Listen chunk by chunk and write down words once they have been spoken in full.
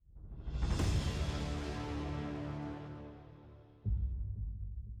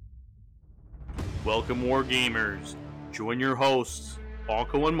Welcome, Wargamers. Join your hosts,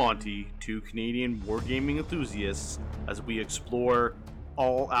 Bonko and Monty, two Canadian wargaming enthusiasts, as we explore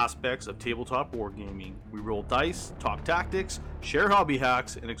all aspects of tabletop wargaming. We roll dice, talk tactics, share hobby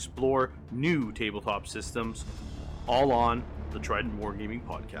hacks, and explore new tabletop systems, all on the Trident Wargaming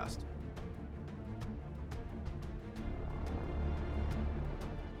Podcast.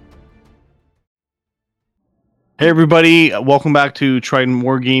 Hey everybody, welcome back to Trident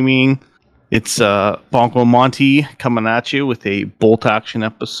Wargaming. It's Bonko and Monty coming at you with a bolt action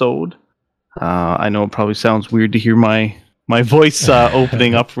episode. I know it probably sounds weird to hear my voice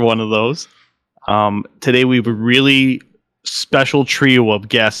opening up for one of those. Today we have a really special trio of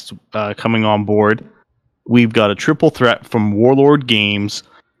guests coming on board. We've got a triple threat from Warlord Games.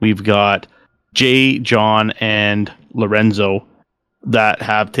 We've got Jay, John, and Lorenzo that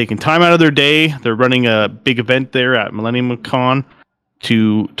have taken time out of their day. They're running a big event there at Millennium Con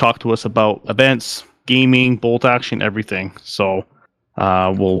to talk to us about events, gaming, bolt action, everything. So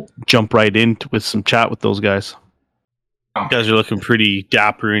we'll jump right in with some chat with those guys. You guys are looking pretty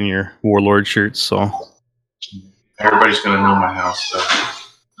dapper in your Warlord shirts, so everybody's gonna know my house. So I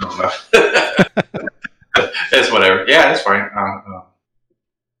don't know. It's whatever. Yeah, that's fine.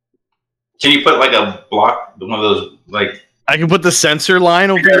 Can you put like a block, one of those like? I can put the sensor line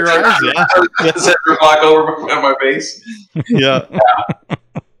over your eyes. Yeah, the sensor block over my face. Yeah.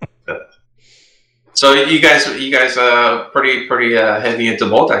 So you guys, pretty heavy into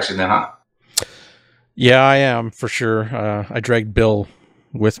bolt action then, huh? Yeah, I am for sure. I dragged Bill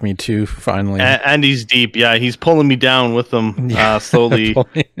with me too. Finally, and he's deep. Yeah, he's pulling me down with him slowly.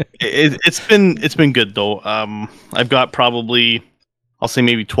 It's been good though. I've got probably, I'll say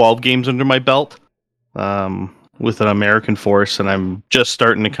maybe 12 games under my belt. With an American force, and I'm just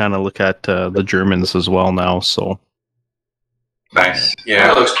starting to kind of look at the Germans as well now. So nice,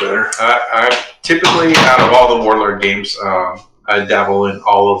 yeah, it looks better. I typically, out of all the Warlord games, I dabble in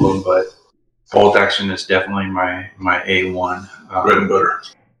all of them, but bolt action is definitely my A1. Bread and butter.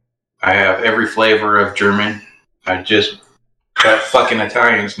 I have every flavor of German. I just got fucking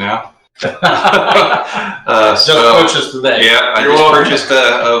Italians now. Just purchased today. Yeah, I just purchased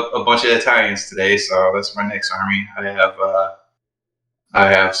a bunch of Italians today, so that's my next army. I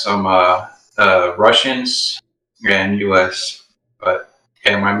have some Russians and U.S., but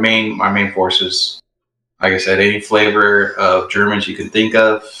yeah, my main forces, like I said, any flavor of Germans you can think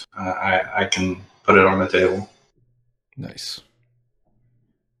of, I can put it on the table. Nice.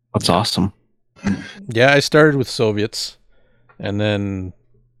 That's awesome. Yeah, I started with Soviets, and then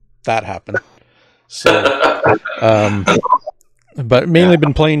that happened. So, but mainly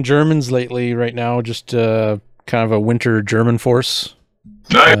been playing Germans lately. Right now, just kind of a winter German force.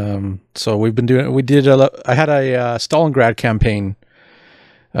 Nice. So we've been doing. I had a Stalingrad campaign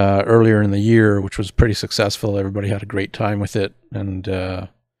earlier in the year, which was pretty successful. Everybody had a great time with it, and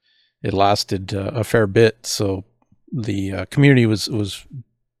it lasted a fair bit. So the community was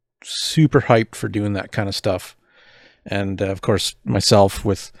super hyped for doing that kind of stuff. And of course, myself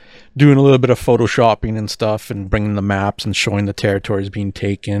with doing a little bit of photoshopping and stuff, and bringing the maps and showing the territories being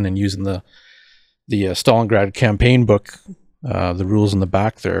taken, and using the Stalingrad campaign book, the rules in the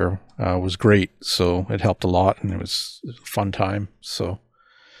back there was great. So it helped a lot, and it was a fun time. So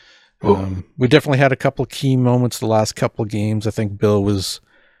we definitely had a couple of key moments the last couple of games. I think Bill was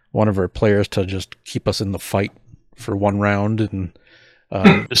one of our players to just keep us in the fight for one round, and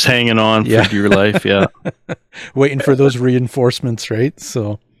just hanging on for dear life, yeah. Waiting for those reinforcements, right?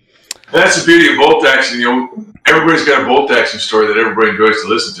 So that's the beauty of bolt action. You know, everybody's got a bolt action story that everybody enjoys to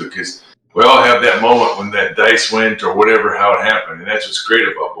listen to, because we all have that moment when that dice went or whatever, how it happened, and that's what's great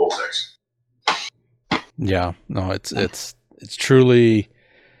about bolt action. Yeah, no, it's truly,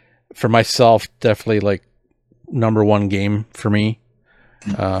 for myself, definitely like number one game for me.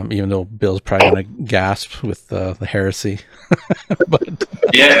 Even though Bill's probably gonna gasp with the heresy, but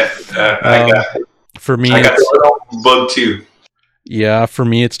yeah, for me, I got the bug too. Yeah, for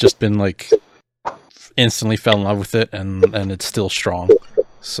me, it's just been like instantly fell in love with it, and it's still strong.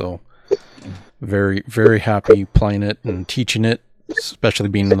 So very, very happy playing it and teaching it, especially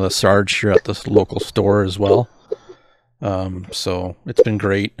being the Sarge here at this local store as well. So it's been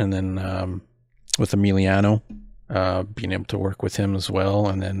great, and then with Emiliano. Being able to work with him as well.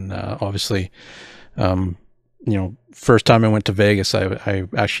 And then obviously, first time I went to Vegas, I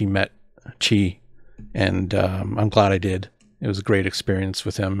actually met Chi, and I'm glad I did. It was a great experience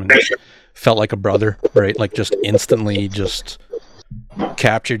with him, and felt like a brother, right? Like just instantly just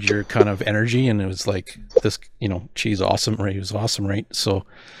captured your kind of energy, and it was like this, Chi's awesome, right? He was awesome, right? So,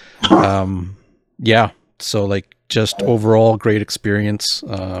 yeah. So like just overall great experience.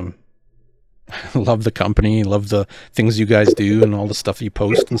 love the company, love the things you guys do, and all the stuff you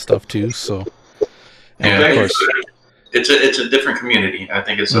post and stuff too. So, and Yeah, of course, it's a different community. I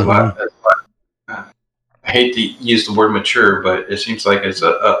think it's a lot. I hate to use the word mature, but it seems like it's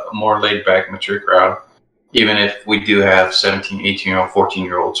a more laid back, mature crowd. Even if we do have 17, 18-year-old,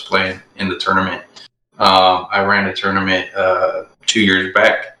 14-year-olds playing in the tournament. I ran a tournament 2 years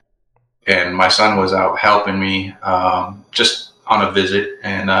back, and my son was out helping me just on a visit,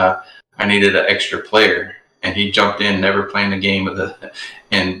 and I needed an extra player. And he jumped in, never playing a game of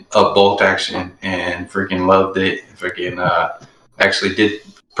bolt action, and freaking loved it. Freaking actually did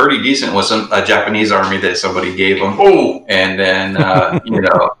pretty decent with a Japanese army that somebody gave him. Oh, And then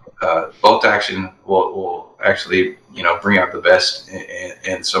bolt action will actually bring out the best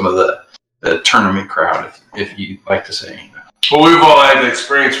in some of the tournament crowd, if you like to say. well, we've all had the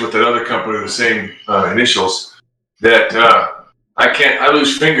experience with another company with the same initials that I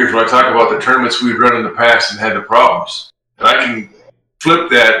lose fingers when I talk about the tournaments we'd run in the past and had the problems. And I can flip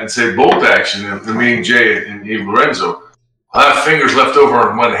that and say bolt action, and me and Jay and Eve Lorenzo, I have fingers left over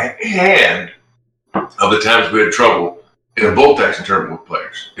on one hand of the times we had trouble in a bolt action tournament with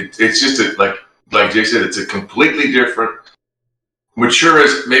players. It's just like Jay said, it's a completely different. Mature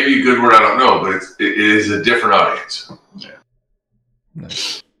is maybe a good word, I don't know, but it is a different audience.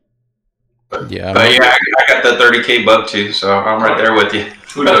 nice. But yeah, I got the 30K bug too, so I'm right there with you.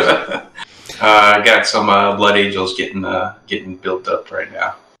 Who doesn't? I got some Blood Angels getting built up right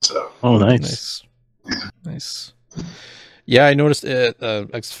now. So nice. Yeah, I noticed it.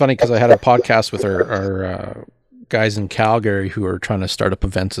 It's funny because I had a podcast with our guys in Calgary who are trying to start up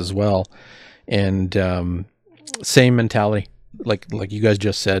events as well, and same mentality, like you guys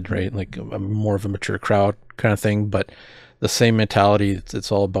just said, right? Like more of a mature crowd kind of thing, but the same mentality.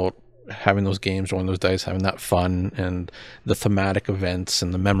 It's all about having those games, rolling those dice, having that fun, and the thematic events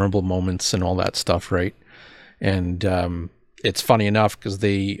and the memorable moments and all that stuff, right? And it's funny enough because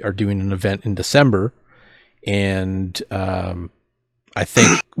they are doing an event in December, and I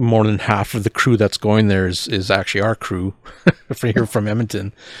think more than half of the crew that's going there is actually our crew here from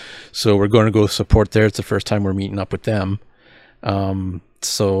Edmonton. So we're going to go support there. It's the first time we're meeting up with them.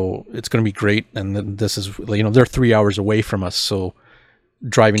 So it's going to be great. And this is, they're 3 hours away from us. So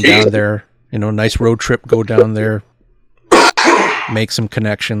driving down there, nice road trip, go down there, make some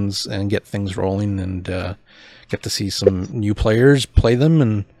connections and get things rolling, and get to see some new players, play them,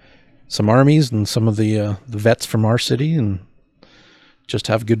 and some armies and some of the vets from our city, and just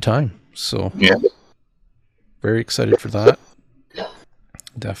have a good time. So yeah, very excited for that.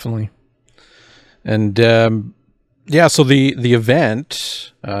 Definitely. And so the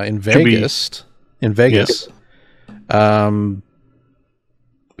event in Vegas,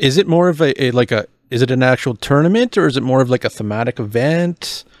 is it more of is it an actual tournament, or is it more of like a thematic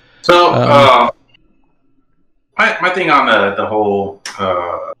event? So my thing on the whole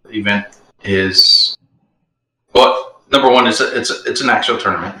event is, well, number one is it's an actual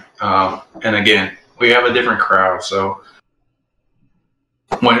tournament, and again, we have a different crowd. So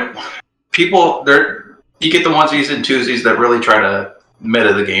when people you get the onesies and twosies that really try to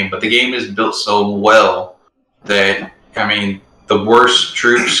meta the game, but the game is built so well that the worst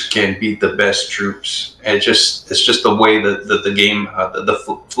troops can beat the best troops. It's just the way that the game,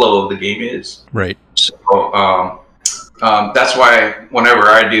 the flow of the game is. Right. So that's why whenever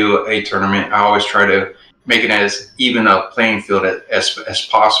I do a tournament, I always try to make it as even a playing field as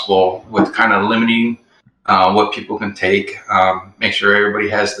possible, with kind of limiting what people can take. Make sure everybody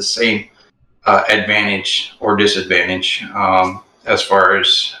has the same advantage or disadvantage as far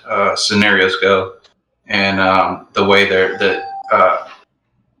as scenarios go, and the way the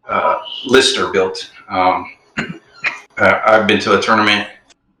lists are built. I've been to a tournament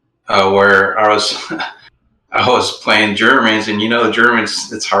where I was playing Germans, and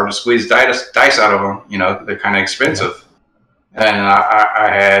Germans, it's hard to squeeze dice out of them. They're kind of expensive, and I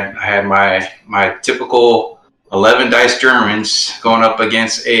had my typical 11 dice Germans going up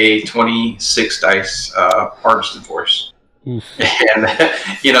against a 26 dice partisan force. And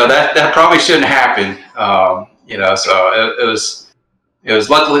that probably shouldn't happen. So it was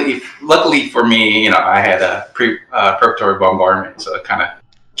luckily for me, I had a preparatory bombardment, so it kind of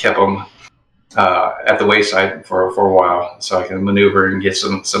kept them at the wayside for a while, so I can maneuver and get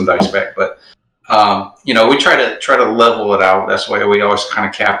some dice back. But we try to level it out. That's why we always kind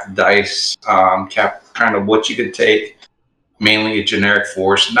of cap the dice, cap kind of what you could take, mainly a generic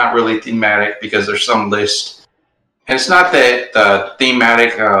force, not really thematic, because there's some lists, and it's not that the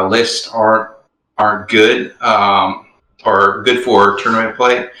thematic lists aren't good or good for tournament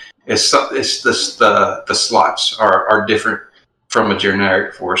play. It's the slots are different from a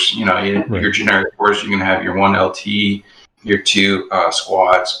generic force. You know, Right. your generic force, you can have your 1 LT, your 2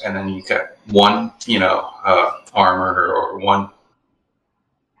 squads, and then you got 1, armor or 1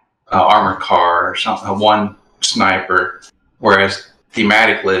 armored car or something, 1 sniper. Whereas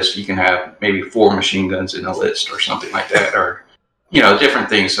thematic list, you can have maybe 4 machine guns in a list or something like that, or different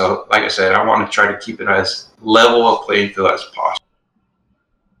things. So, like I said, I want to try to keep it as level of playing field as possible.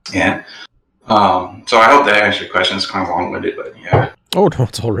 And so I hope that answered your question. It's kind of long-winded, but yeah. Oh no,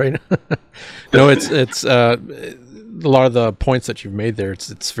 it's all right. No, it's a lot of the points that you've made there.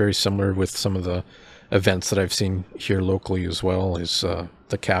 It's very similar with some of the events that I've seen here locally as well. Is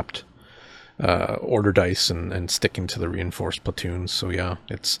the capped order dice and sticking to the reinforced platoons. So yeah,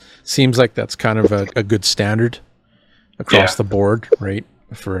 it seems like that's kind of a good standard across the board, right,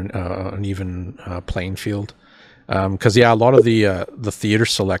 for an even playing field. Because a lot of the theater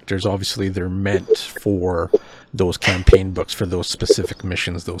selectors, obviously, they're meant for those campaign books for those specific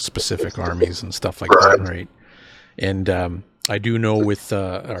missions, those specific armies and stuff like that, right? And I do know with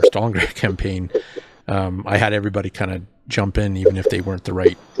our Stalingrad campaign, I had everybody kind of jump in, even if they weren't the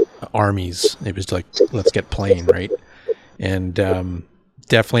right armies. It was like, let's get playing, right? And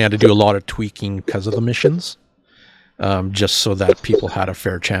definitely had to do a lot of tweaking because of the missions, just so that people had a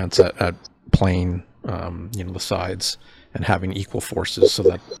fair chance at playing the sides and having equal forces, so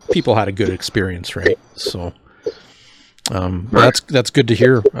that people had a good experience, right? So that's good to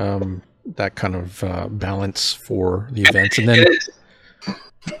hear, that kind of balance for the events. And then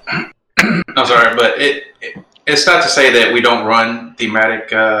I'm sorry, but it's not to say that we don't run thematic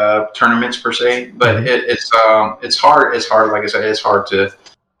tournaments per se, but it's hard. It's hard, like I said, it's hard to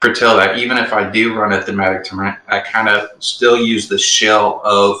foretell that. Even if I do run a thematic tournament, I kind of still use the shell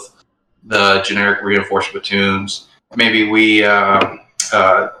of the generic reinforced platoons. Maybe we try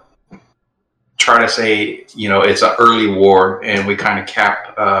to say, it's an early war, and we kind of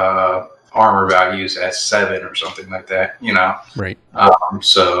cap armor values at 7 or something like that. Right.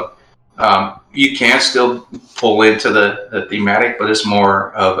 So you can still pull into the thematic, but it's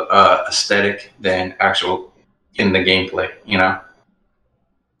more of aesthetic than actual in the gameplay.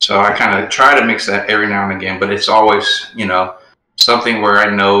 So I kind of try to mix that every now and again, but it's always something where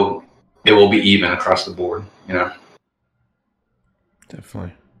I know it will be even across the board,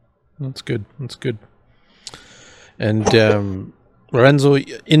 Definitely. That's good. And Lorenzo,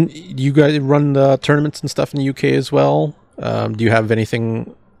 you guys run the tournaments and stuff in the UK as well. Do you have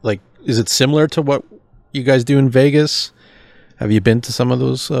anything is it similar to what you guys do in Vegas? Have you been to some of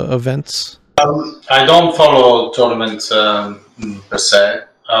those events? I don't follow tournaments per se.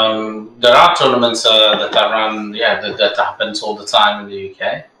 There are tournaments that I run, that happens all the time in the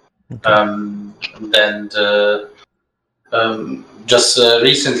UK. Okay. Just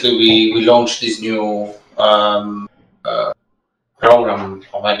recently we launched this new program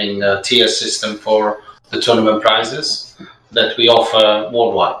of having a tier system for the tournament prizes that we offer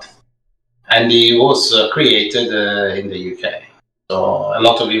worldwide, and it was created in the UK. So a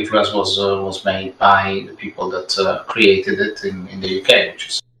lot of influence was made by the people that created it in the UK, which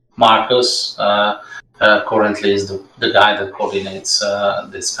is Marcus. Currently is the guy that coordinates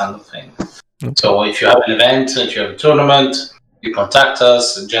this kind of thing. Okay. So if you have an event, if you have a tournament, you contact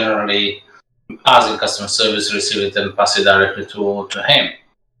us. Generally, us in customer service receive it and pass it directly to him,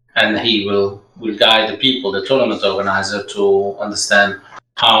 and he will guide the people, the tournament organizer, to understand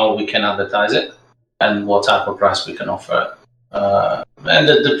how we can advertise it and what type of price we can offer. And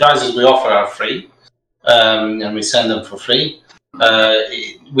the prizes we offer are free, and we send them for free.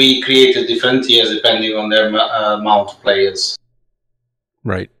 We created different tiers depending on their amount of players.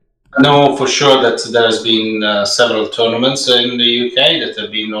 Right. I know for sure that there has been several tournaments in the UK that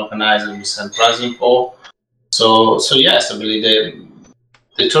have been organized and we sent pricing for. So yes, I believe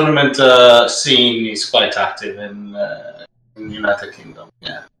the tournament scene is quite active in the United Kingdom.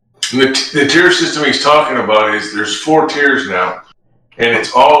 Yeah. The tier system he's talking about is there's 4 tiers now, and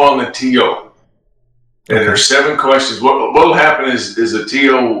it's all on the TO. And there's 7 questions. What will happen is a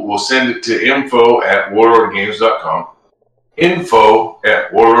TO will send it to info@warlordgames.com.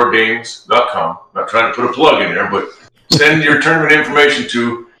 info@warlordgames.com. Not trying to put a plug in there, but send your tournament information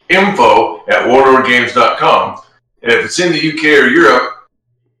to info@warlordgames.com. And if it's in the UK or Europe,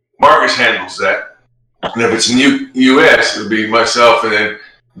 Marcus handles that. And if it's in the US, it'll be myself, and then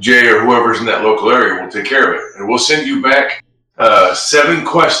Jay or whoever's in that local area will take care of it. And we'll send you back 7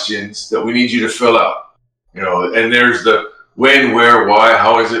 questions that we need you to fill out. And there's the when, where, why,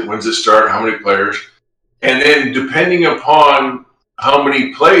 how is it, when's it start, how many players. And then depending upon how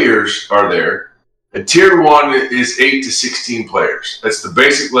many players are there, a tier 1 is 8 to 16 players. That's the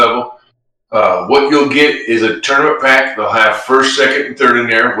basic level. what you'll get is a tournament pack. They'll have first, second, and third in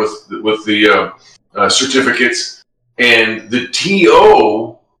there with the certificates, and the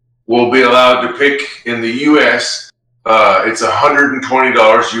TO will be allowed to pick in the U.S. It's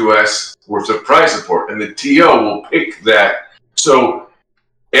 $120 U.S. worth of prize support, and the TO will pick that. So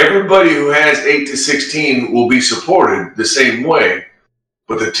everybody who has 8 to 16 will be supported the same way,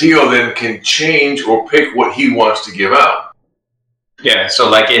 but the TO then can change or pick what he wants to give out. Yeah, so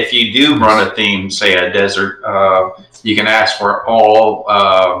like if you do run a theme, say a desert, you can ask for all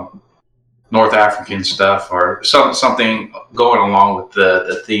North African stuff or something going along with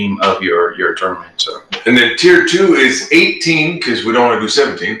the theme of your tournament. So, and then tier 2 is 18 because we don't want to do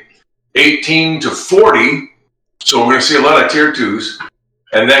 17. 18 to 40. So we're going to see a lot of tier 2s,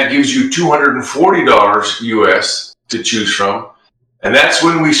 and that gives you $240 US to choose from. And that's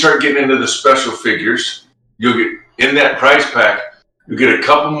when we start getting into the special figures. You'll get in that prize pack. You get a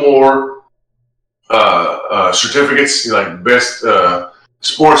couple more certificates, like best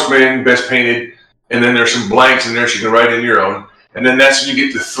sportsman, best painted, and then there's some blanks in there so you can write in your own. And then that's when you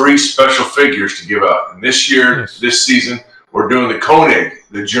get the 3 special figures to give out. And this year, this season, we're doing the Koenig,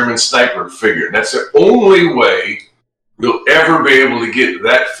 the German sniper figure. And that's the only way you'll ever be able to get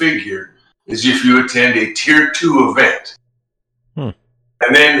that figure is if you attend a tier 2 event.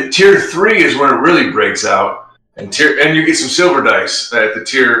 And then tier 3 is when it really breaks out. And you get some silver dice at the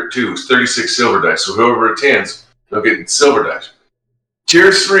tier 2. It's 36 silver dice. So whoever attends, they'll get silver dice.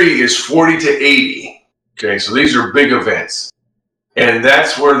 Tier 3 is 40 to 80. Okay, so these are big events. And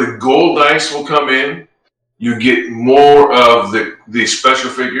that's where the gold dice will come in. You get more of the special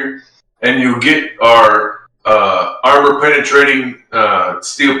figure. And you get our armor penetrating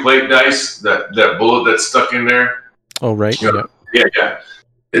steel plate dice, that bullet that's stuck in there. Oh, right. Yeah.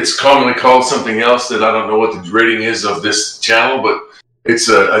 It's commonly called something else that I don't know what the rating is of this channel, but it's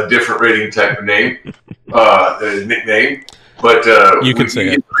a different rating type of name, nickname. But you can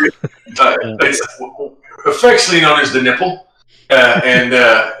say it. It's affectionately known as the nipple. And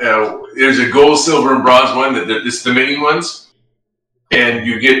there's a gold, silver, and bronze one. It's the mini ones. And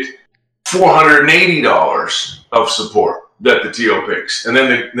you get $480 of support that the TO picks. And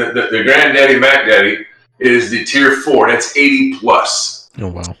then the Granddaddy Mac Daddy is the tier 4. That's 80 plus. Oh,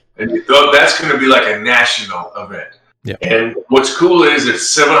 wow. And that's going to be like a national event. Yeah. And what's cool is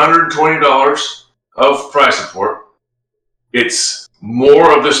it's $720 of prize support. It's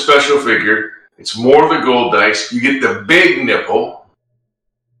more of the special figure. It's more of the gold dice. You get the big nipple.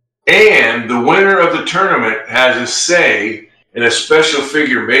 And the winner of the tournament has a say in a special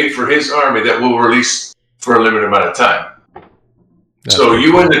figure made for his army that will release for a limited amount of time. So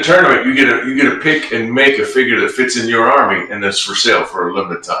you win the tournament, you get to pick and make a figure that fits in your army, and that's for sale for a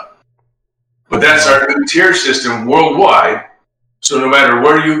limited time. But that's our new tier system worldwide. So no matter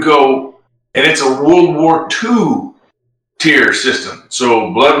where you go, and it's a World War II tier system.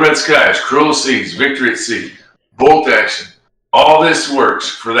 So Blood Red Skies, Cruel Seas, Victory at Sea, Bolt Action, all this works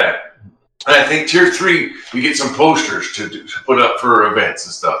for that. And I think tier 3, you get some posters to put up for events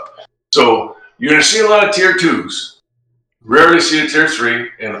and stuff. So you're going to see a lot of tier 2s. Rarely see a tier 3,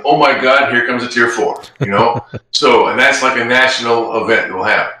 and oh my God, here comes a tier 4, So, and that's like a national event we'll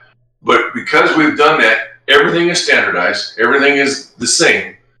have. But because we've done that, everything is standardized, everything is the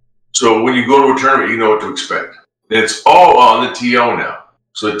same. So when you go to a tournament, you know what to expect. And it's all on the TO now.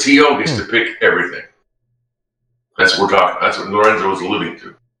 So the TO gets to pick everything. That's what we're talking about. That's what Lorenzo was alluding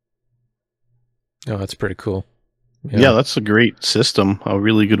to. Oh, that's pretty cool. Yeah, that's a great system. A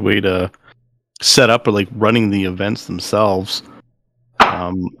really good way to set up or like running the events themselves.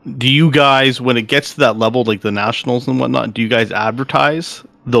 Do you guys, when it gets to that level, like the nationals and whatnot, do you guys advertise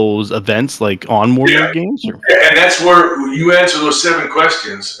those events like on Warlord Games? Or? And that's where you answer those 7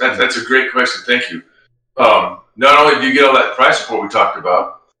 questions. That's a great question. Thank you. Not only do you get all that prize support we talked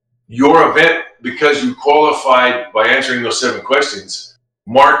about, your event, because you qualified by answering those 7 questions,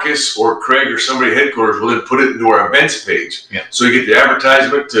 Marcus or Craig or somebody at headquarters will then put it into our events page. Yeah. So you get the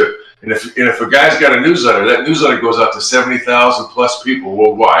advertisement and if a guy's got a newsletter, that newsletter goes out to 70,000 plus people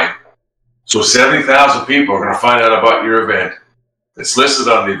worldwide. So 70,000 people are going to find out about your event. It's listed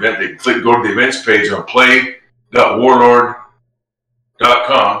on the event. They can go to the events page on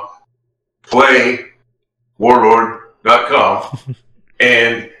play.warlord.com, play.warlord.com,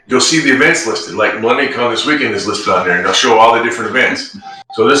 and you'll see the events listed. Like MillenniumCon this weekend is listed on there, and they'll show all the different events.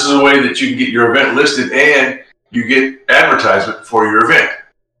 So this is a way that you can get your event listed and you get advertisement for your event.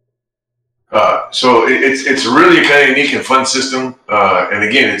 So it's really a kind of unique and fun system. And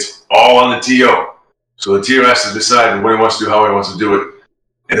again, it's all on the TO. So the TO has to decide what he wants to do, how he wants to do it.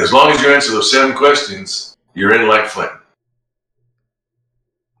 And as long as you answer those 7 questions, you're in like Flint.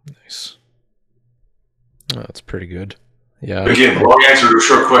 Nice. That's pretty good. Yeah. Again, long answer to a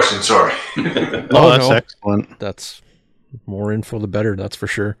short question. Sorry. Oh, that's no. excellent. That's more info, the better. That's for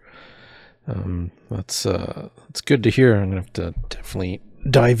sure. That's good to hear. I'm gonna have to definitely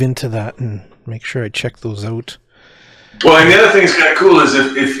dive into that and make sure I check those out. Well, and the other thing that's kind of cool is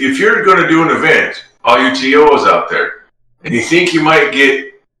if you're going to do an event, all you TOs out there, and you think you might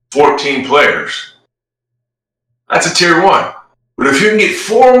get 14 players, that's a tier 1. But if you can get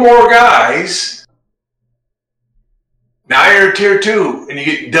 4 more guys, now you're a tier 2, and you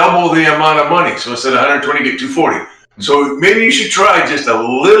get double the amount of money. So instead of 120, you get 240. So maybe you should try just a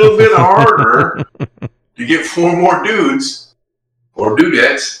little bit harder to get 4 more dudes or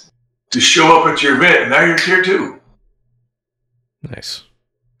dudettes to show up at your event, and now you're tier 2. Nice.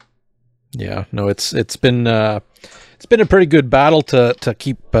 Yeah, no, it's been a pretty good battle to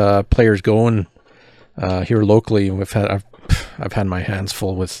keep players going here locally. I've had my hands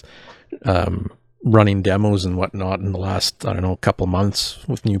full with running demos and whatnot in the last, I don't know, couple of months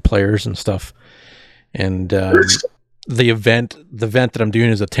with new players and stuff. And the event that I'm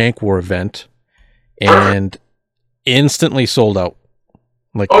doing is a Tank War event, and instantly sold out.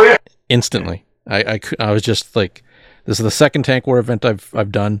 Like, oh yeah, instantly. I was just like, this is the second Tank War event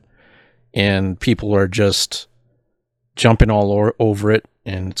I've done, and people are just jumping all over it,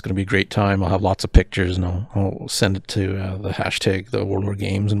 and it's going to be a great time. I'll have lots of pictures, and I'll send it to the hashtag, the World War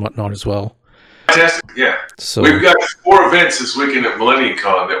Games and whatnot as well. Fantastic, yeah. So we've got 4 events this weekend at Millennium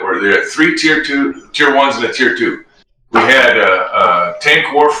Con that were there. 3 tier 1s and a tier 2. We had a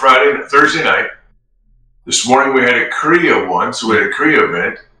Tank War Thursday night. This morning we had a Korea one, so we had a Korea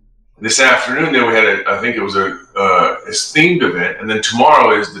event. This afternoon, then we had a themed event, and then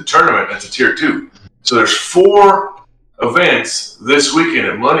tomorrow is the tournament. That's a tier 2. So there's 4 events this weekend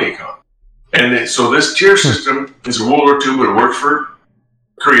at MillenniumCon, and so this tier system is a World War II, but it works for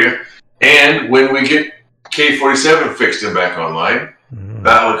Korea. And when we get K-47 fixed and back online,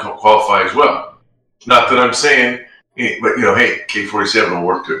 that will qualify as well. Not that I'm saying, but hey, K-47 will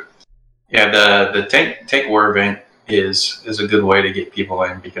work too. Yeah, the Tank War event is a good way to get people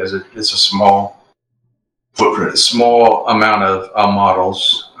in because it's a small footprint, a small amount of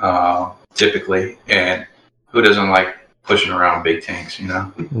models typically, and who doesn't like pushing around big tanks,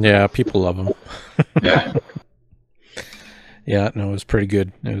 Yeah, people love them. Yeah. Yeah, no, it was pretty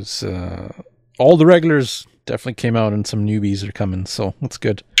good. It was all the regulars definitely came out, and some newbies are coming, so that's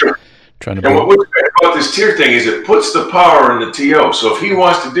good. Sure. And what's great about this tier thing is it puts the power in the TO. So if he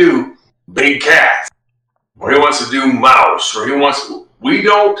wants to do big cats, or he wants to do mouse, or we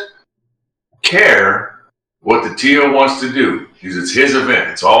don't care what the TO wants to do because it's his event.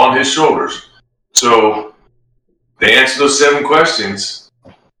 It's all on his shoulders. So they answer those 7 questions.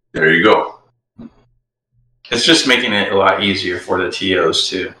 There you go. It's just making it a lot easier for the TOs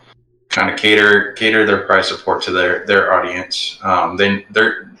to kind of cater their prize support to their audience.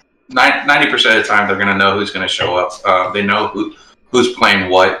 They're 90% of the time they're going to know who's going to show up. They know who's playing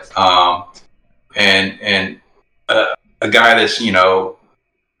what, and a guy that's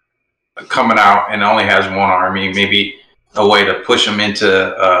coming out and only has one army, maybe a way to push him into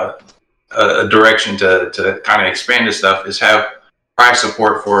a direction to kind of expand his stuff is have prize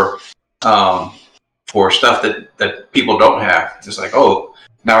support for stuff that people don't have. It's like, oh,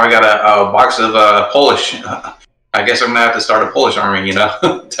 now I got a box of Polish. I guess I'm gonna have to start a Polish army,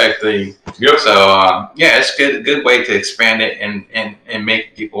 type thing. Yep. So yeah, it's a good way to expand it and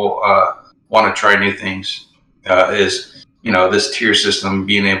make people want to try new things. Is this tier system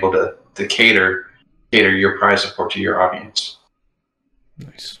being able to cater your prize support to your audience.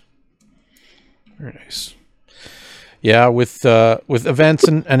 Nice, very nice. Yeah, with events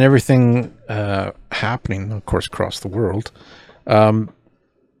and everything happening, of course, across the world,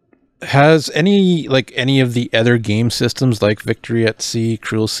 has any of the other game systems like Victory at Sea,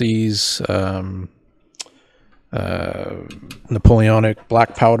 Cruel Seas, Napoleonic,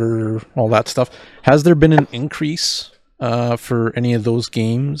 Black Powder, all that stuff, has there been an increase for any of those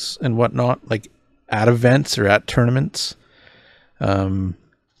games and whatnot, like at events or at tournaments?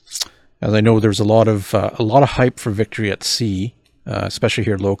 As I know, there's a lot of hype for Victory at Sea, especially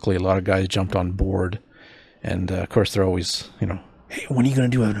here locally. A lot of guys jumped on board, and of course they're always, hey, when are you going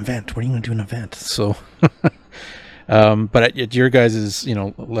to do an event? When are you going to do an event? So, but at your guys'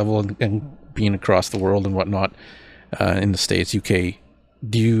 level and being across the world and whatnot, in the States, UK,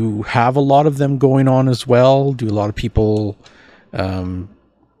 do you have a lot of them going on as well? Do a lot of people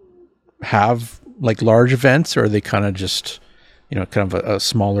have like large events, or are they kind of just kind of a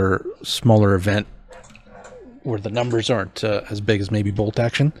smaller event where the numbers aren't as big as maybe Bolt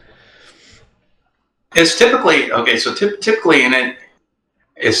Action? It's typically okay. So typically in it,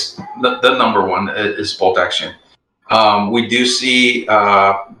 is the number one is bolt action. We do see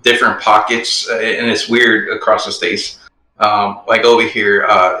different pockets, and it's weird across the states. Like over here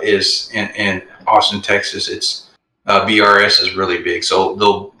is in Austin, Texas. It's BRS is really big, so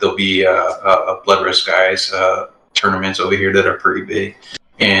there'll be a Blood Red Skies tournaments over here that are pretty big,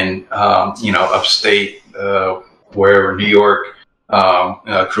 and upstate, wherever, New York,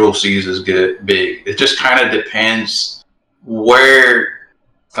 Cruel Seas is big. It just kind of depends where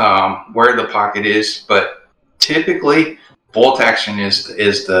the pocket is, but typically bolt action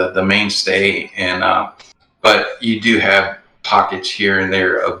is the mainstay, and but you do have pockets here and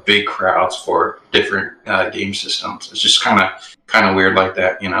there of big crowds for different game systems. It's just kind of weird like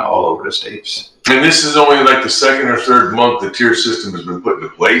that, all over the states. And this is only like the second or third month the tier system has been put into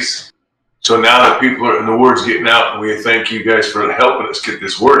place. So now that people are, and the word's getting out, and we thank you guys for helping us get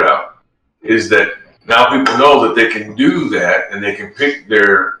this word out, is that now people know that they can do that, and they can pick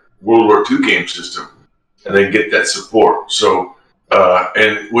their World War II game system, and they get that support. So,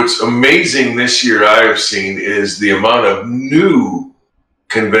 and what's amazing this year I have seen is the amount of new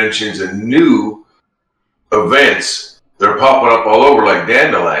conventions and new events that are popping up all over like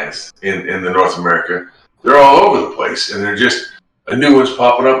dandelions in the North America. They're all over the place, and they're just a new one's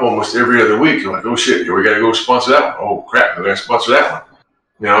popping up almost every other week. You're like, oh shit, we got to go sponsor that one. Oh crap, we got to sponsor that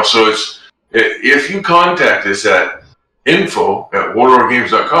one. So if you contact us at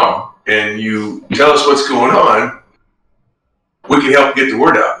info@warlordgames.com and you tell us what's going on, we can help get the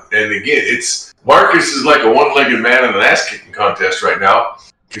word out. And again, Marcus is like a one-legged man in an ass-kicking contest right now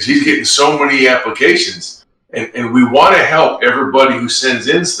because he's getting so many applications. And we want to help everybody who sends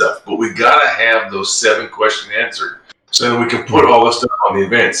in stuff, but we got to have those 7 questions answered so that we can put all this stuff on the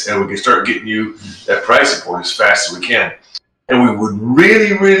events and we can start getting you that prize support as fast as we can. And we would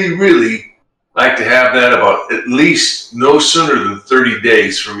really, really, really like to have that about at least no sooner than 30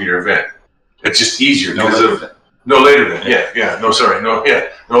 days from your event. It's just easier. No later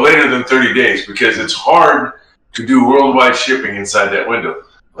than 30 days because it's hard to do worldwide shipping inside that window.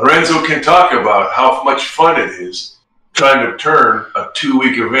 Lorenzo can talk about how much fun it is trying to turn a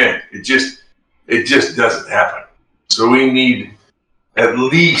 2-week event. It just doesn't happen. So we need at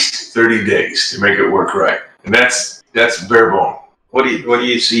least 30 days to make it work right, and that's bare bone. What do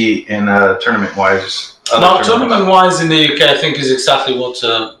you see in tournament wise? Tournament wise in the UK, I think is exactly what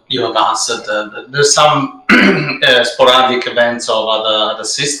you have answered. There's some sporadic events of other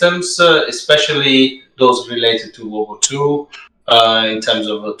systems, especially those related to World War II. In terms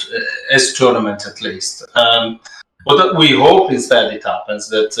of as tournament at least. What we hope instead it happens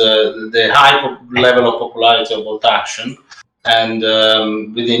that the high level of popularity of bolt action and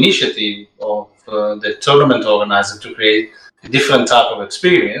with the initiative of the tournament organizer to create a different type of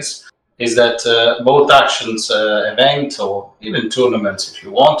experience is that bolt actions event or even tournaments if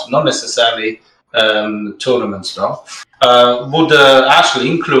you want, not necessarily tournaments though, would actually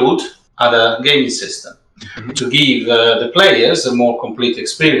include other gaming system. To give the players a more complete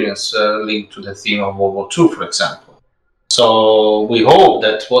experience linked to the theme of World War II, for example. So we hope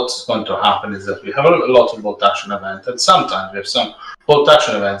that what's going to happen is that we have a lot of bolt action events, and sometimes we have some bolt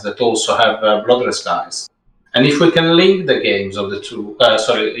action events that also have Blood Red Skies. And if we can link the games of the two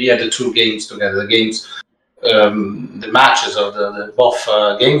games together, the matches of the both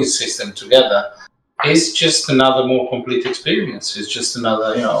gaming system together, it's just another more complete experience. It's just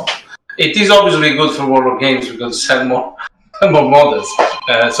another, It is obviously good for World of Games because sell more models.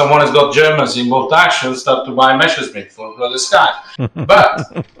 Someone has got Germans in both actions start to buy Messerschmitt for the sky. But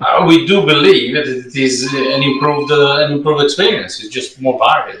we do believe that it is an improved experience. It's just more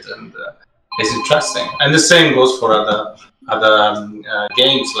varied and it's interesting. And the same goes for other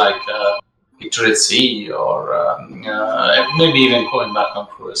games like Victory at Sea or maybe even going back on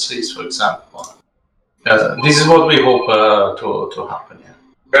Cruel Seas, for example. This is what we hope to happen. Yeah.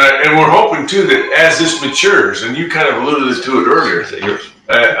 And we're hoping too that as this matures, and you kind of alluded to it earlier,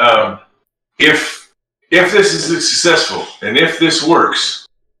 if this is successful and if this works,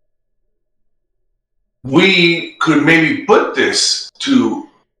 we could maybe put this to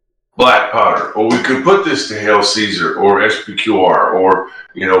Black Powder, or we could put this to Hail Caesar or SPQR, or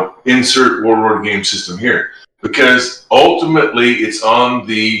insert World War Game System here, because ultimately it's on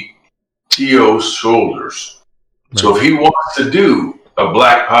the TO's shoulders. Right. So if he wants to do a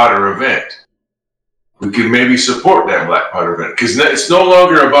Black Powder event, we can maybe support that Black Powder event, because it's no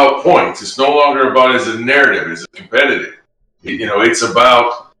longer about points. It's no longer about as a narrative, as a competitive. It's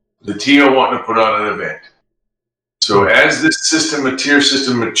about the TO wanting to put on an event. So as this tier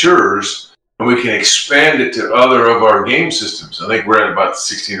system matures, and we can expand it to other of our game systems. I think we're at about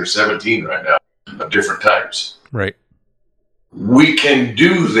 16 or 17 right now of different types. Right. we can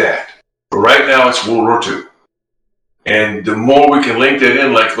do that. But right now it's World War II. And the more we can link that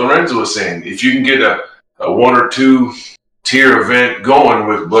in, like Lorenzo was saying, if you can get a 1 or 2 tier event going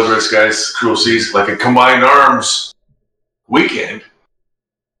with Blood Red Skies, Cruel Seas, like a combined arms weekend,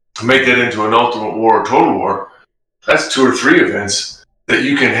 to make that into an Ultimate War or Total War, that's 2 or 3 events that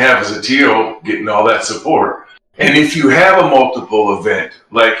you can have as a TO getting all that support. And if you have a multiple event,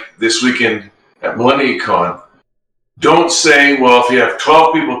 like this weekend at MillenniumCon, don't say, well, if you have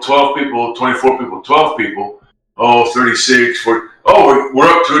 12 people, 24 people, 12 people, 36, 40, we're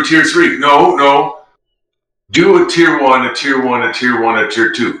up to a tier 3. No. Do a tier 1, a tier 1, a tier 1, a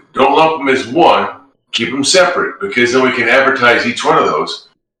tier 2. Don't lump them as one. Keep them separate, because then we can advertise each one of those.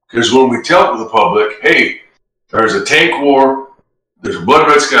 Because when we tell the public, hey, there's a tank war, there's a Blood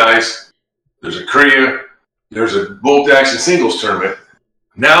Red Skies, there's a Korea, there's a Bolt Action singles tournament.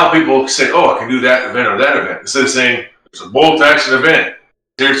 Now people say, I can do that event or that event. Instead of saying, there's a Bolt Action event,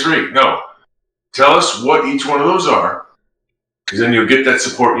 tier 3. No. Tell us what each one of those are, because then you'll get that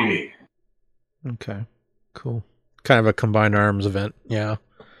support you need. Okay, cool. Kind of a combined arms event. Yeah.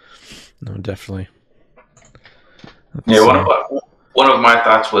 No, definitely. Yeah, one of my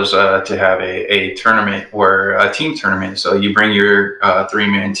thoughts was to have a tournament where a team tournament. So you bring your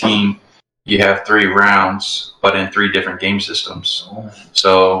 3-man team, you have 3 rounds, but in 3 different game systems.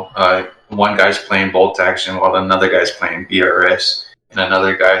 So one guy's playing Bolt Action while another guy's playing BRS, and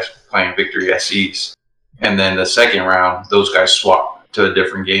another guy's playing Victory SEs. And then the second round, those guys swap to a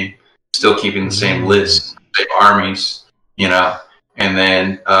different game, still keeping the same list, same armies, And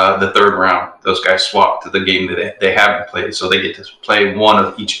then the third round, those guys swap to the game that they haven't played, so they get to play one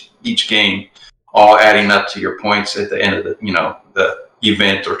of each game, all adding up to your points at the end of the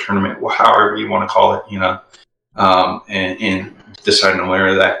event or tournament, however you want to call it, and deciding the winner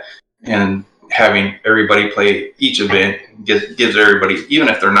of that, and having everybody play each event gives everybody, even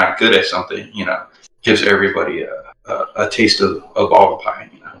if they're not good at something, gives everybody a taste of all the pie,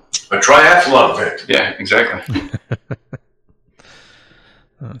 A triathlon event. Yeah, exactly.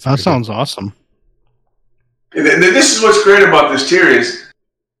 That sounds awesome. And this is what's great about this tier is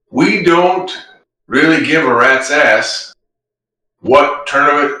we don't really give a rat's ass what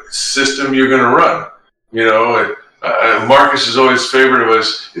tournament system you're going to run. Marcus's always favorite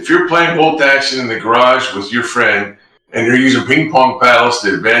was, if you're playing Bolt Action in the garage with your friend and you're using ping pong paddles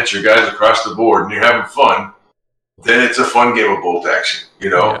to advance your guys across the board and you're having fun, then it's a fun game of Bolt Action.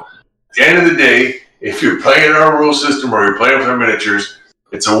 Yeah. At the end of the day, if you're playing our rule system or you're playing with our miniatures,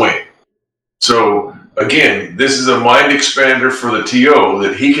 it's a win. So again, this is a mind expander for the TO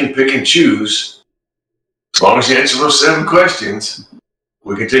that he can pick and choose. As long as you answer those 7 questions,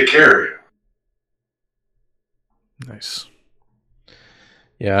 we can take care of you. Nice.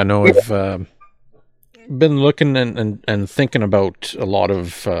 Yeah, I know I've been looking and thinking about a lot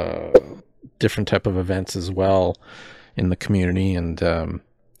of different type of events as well in the community, and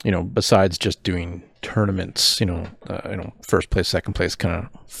besides just doing tournaments, first place, second place kind of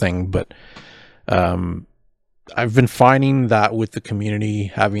thing, but I've been finding that with the community,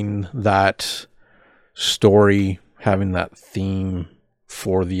 having that story, having that theme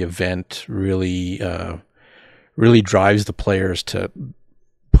for the event really drives the players to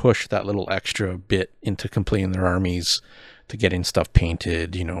push that little extra bit into completing their armies, to getting stuff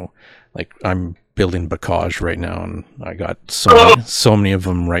painted. Like I'm building Bacage right now, and I got so many of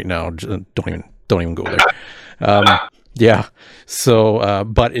them right now. Don't even go there. Yeah. So,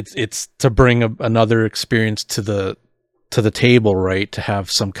 but it's to bring another experience to the table, right? To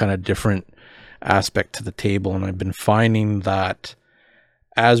have some kind of different aspect to the table. And I've been finding that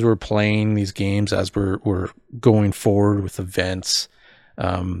as we're playing these games, as we're going forward with events,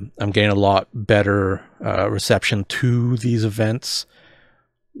 I'm getting a lot better reception to these events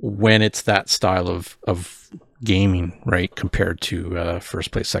when it's that style of gaming, right? Compared to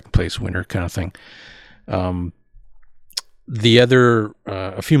first place, second place, winner kind of thing. A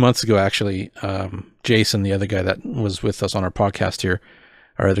few months ago, actually, Jason, the other guy that was with us on our podcast here,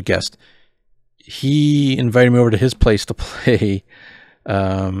 our other guest, he invited me over to his place to play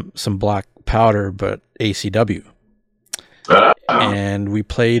some Black Powder, but ACW. And we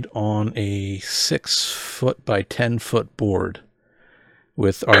played on a 6-foot by 10-foot board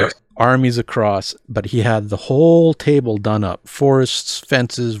with our armies across, but he had the whole table done up. Forests,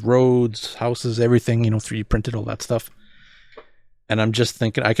 fences, roads, houses, everything, 3D printed, all that stuff. And I'm just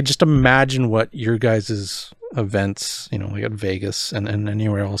thinking, I could just imagine what your guys' events, like at Vegas and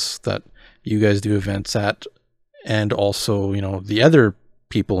anywhere else that you guys do events at, and also, the other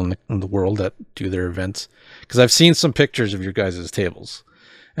people in the world that do their events. Because I've seen some pictures of your guys' tables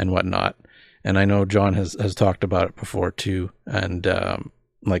and whatnot. and I know John has talked about it before too. And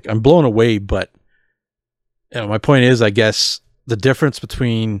like, I'm blown away. But my point is, I guess the difference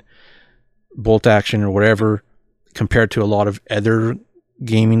between bolt action or whatever compared to a lot of other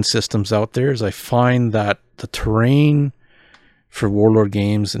gaming systems out there is I find that the terrain for Warlord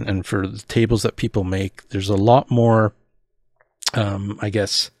games and for the tables that people make, there's a lot more, I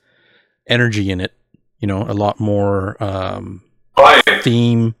guess, energy in it, a lot more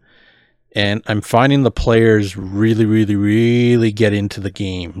theme. And I'm finding the players really, really, really get into the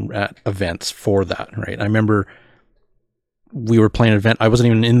game at events for that, right? I remember we were playing an event. I wasn't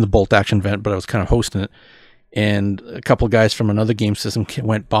even in the bolt action event, but I was kind of hosting it. And a couple of guys from another game system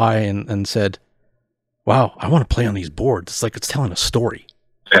went by and said, wow, I want to play on these boards. It's like it's telling a story.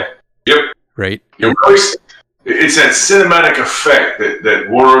 Yeah. Yep. Right? It's that cinematic effect that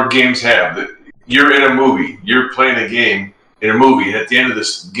Warlord games have. That you're in a movie, you're playing a game in a movie, and at the end of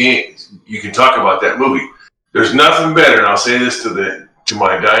this game, you can talk about that movie. There's nothing better, and I'll say this to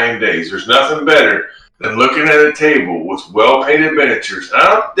my dying days, there's nothing better than looking at a table with well-painted miniatures. They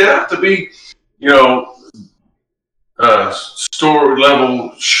don't have to be, store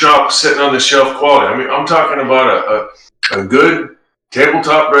level shop sitting on the shelf quality. I mean, I'm talking about a good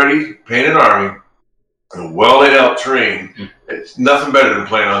tabletop ready painted army, a well laid out terrain. It's nothing better than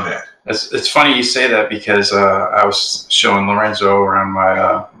playing on that. It's funny you say that because I was showing Lorenzo around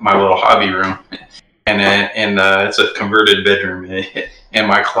my little hobby room, and it's a converted bedroom. And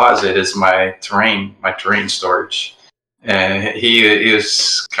my closet is my terrain storage, and he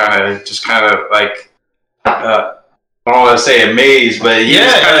was kind of like. I don't want to say amazed, but he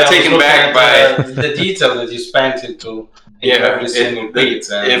was kind of taken back by the detail that you spent into every single bit.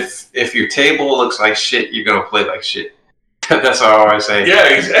 If your table looks like shit, you're gonna play like shit. That's how I always say. Yeah,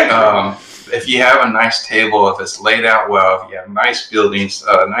 exactly. If you have a nice table, if it's laid out well, if you have nice buildings,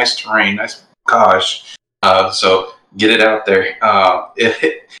 nice terrain, nice gosh, so get it out there.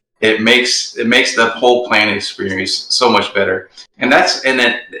 It makes the whole playing experience so much better. And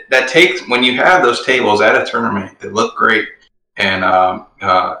that takes, when you have those tables at a tournament that look great and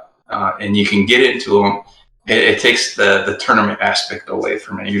you can get into them, it takes the tournament aspect away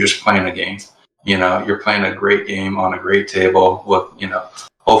from it. You're just playing a game. You're playing a great game on a great table with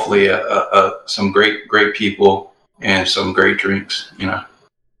hopefully some great people and some great drinks.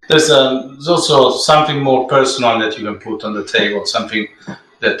 There's also something more personal that you can put on the table, something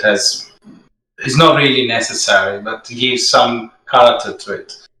that is not really necessary, but gives some character to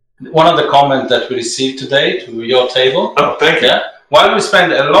it. One of the comments that we received today to your table. Oh, thank you. Yeah, while we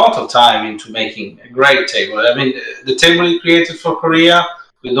spend a lot of time into making a great table. I mean, the table you created for Korea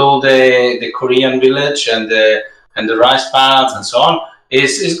with all the Korean village and the rice pads and so on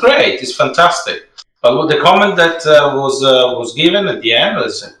is great. It's fantastic. But the comment that was given at the end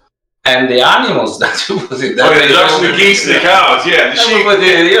was, and the animals that you put in there. The ducks, the geese, the cows, the sheep.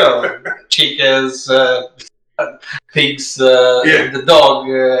 Chickens, pigs, the dog,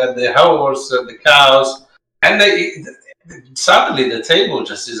 the horse, the cows. And suddenly the table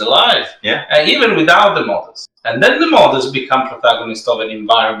just is alive. Yeah. Even without the models. And then the models become protagonists of an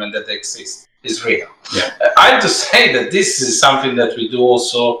environment that exists, is real. Yeah. I have to say that this is something that we do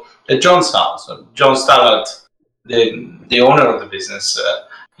also at John's house. John Stallard, the owner of the business,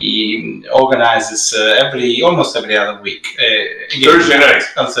 he organizes almost every other week. Thursday nights.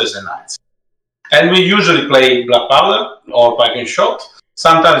 On Thursday nights. And we usually play Black Powder or Pike and Shot.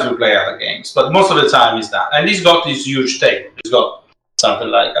 Sometimes we play other games, but most of the time is that. And he's got this huge table. He's got something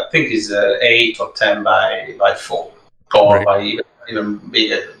like, I think it's 8 or 10 by 4, or right. by even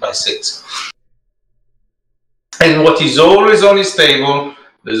bigger, by 6. And what is always on his table,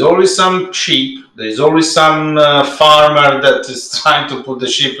 there's always some sheep. There's always some farmer that is trying to put the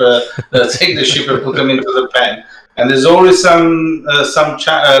sheep, take the sheep and put them into the pen. And there's always some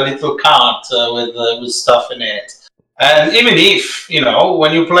little cart with stuff in it. And even if,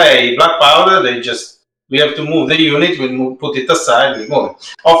 when you play Black Powder, we have to move the unit, we put it aside, we move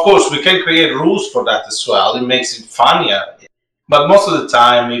it. Of course, we can create rules for that as well. It makes it funnier. But most of the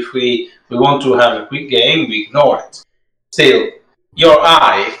time, if we want to have a quick game, we ignore it. Still, your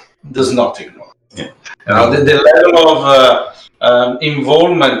eye does not ignore it. Yeah. The level of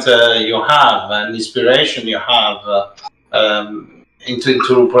involvement you have and inspiration you have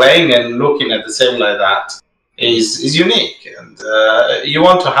into playing and looking at the table like that is unique, and you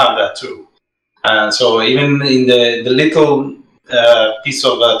want to have that too. So even in the little piece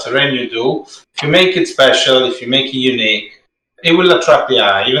of terrain you do, if you make it special, if you make it unique, it will attract the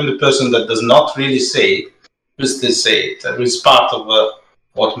eye. Even the person that does not really see it will still see it. It's part of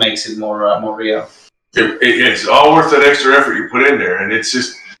what makes it more real. It's all worth that extra effort you put in there, and it's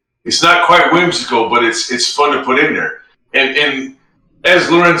just It's not quite whimsical, but it's fun to put in there. And as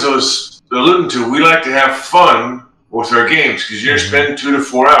Lorenzo's alluding to, we like to have fun with our games because you're spending 2 to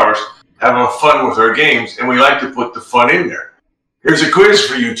 4 hours having fun with our games, and we like to put the fun in there. Here's a quiz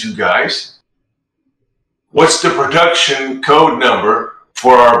for you two guys. What's the production code number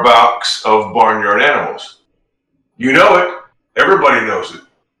for our box of Barnyard Animals? You know it. Everybody knows it.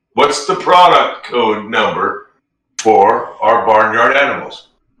 What's the product code number for our Barnyard Animals?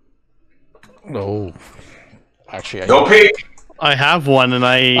 No, actually, No peek. I have one, and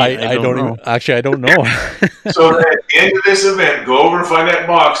I don't know. Actually, I don't know. So at the end of this event, go over and find that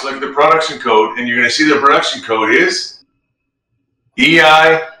box, look at the production code, and you're going to see the production code is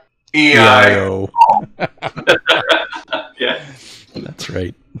EIEI. EIO. Yeah. That's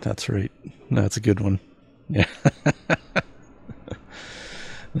right. That's a good one. Yeah.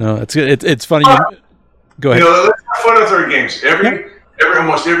 No, it's good. It's funny. Go ahead. You know, let's have fun with our games.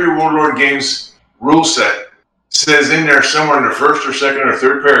 Almost every Warlord games rule set says in there somewhere in the first or second or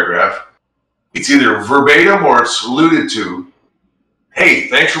third paragraph, it's either verbatim or it's alluded to, hey,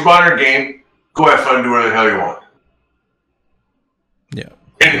 thanks for buying our game. Go have fun doing whatever the hell you want. Yeah.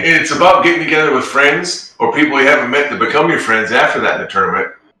 And it's about getting together with friends or people you haven't met to become your friends after that in the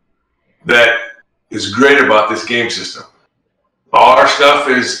tournament. That is great about this game system. All our stuff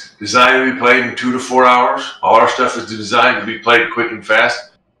is designed to be played in 2 to 4 hours. All our stuff is designed to be played quick and fast.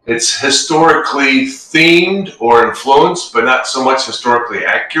 It's historically themed or influenced, but not so much historically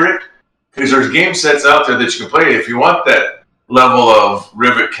accurate. Because there's game sets out there that you can play if you want that level of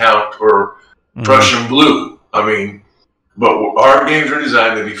rivet count or Prussian blue. I mean, but our games are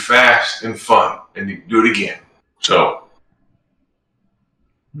designed to be fast and fun, and you do it again. So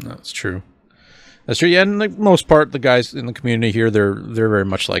That's true. That's true. Yeah, and like most part, the guys in the community here, they're very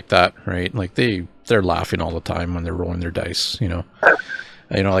much like that, right? Like they're laughing all the time when they're rolling their dice, you know.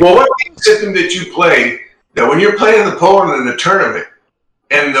 Like, well, what game system did you play that when you're playing an opponent in a tournament,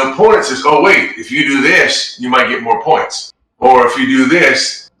 and the opponent says, "Oh wait, if you do this, you might get more points," or if you do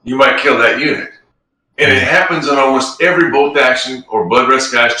this, you might kill that unit. And it happens on almost every bolt action or Blood Red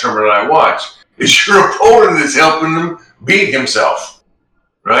Skies tournament I watch. It's your opponent that's helping them beat himself,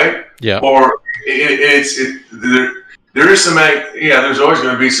 right? Yeah. Or there is some, there's always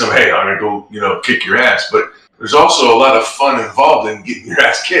going to be some, hey, I'm going to go, kick your ass. But there's also a lot of fun involved in getting your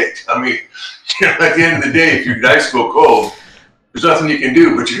ass kicked. I mean, at the end of the day, if your dice go cold, there's nothing you can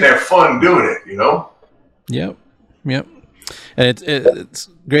do, but you have fun doing it, Yep. And it's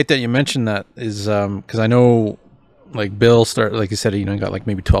great that you mentioned that is because I know like Bill like you said, he got like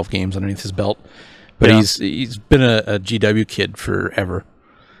maybe 12 games underneath his belt, but he's been a GW kid forever.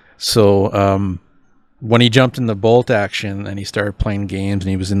 So when he jumped in the bolt action and he started playing games and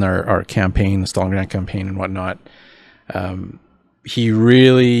he was in our campaign, the Stalingrad campaign and whatnot, he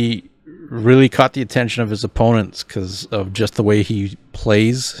really caught the attention of his opponents because of just the way he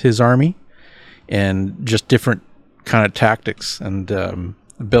plays his army and just different kind of tactics. And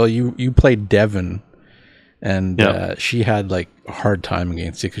Bill, you played Devon, and she had like a hard time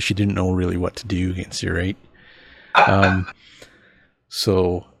against you because she didn't know really what to do against you, right?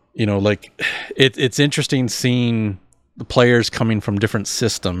 So like it's interesting seeing the players coming from different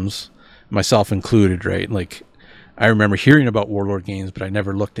systems, myself included, right? Like I remember hearing about Warlord games, but I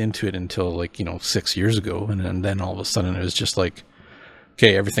never looked into it until like 6 years ago, and then all of a sudden it was just like,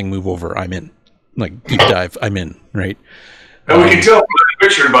 okay, everything move over, I'm in. Like deep dive, I'm in, right? And we can tell from the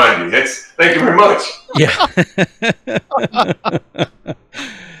picture behind you. Thank you very much. Yeah.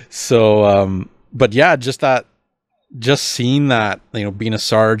 So, but yeah, just seeing that, being a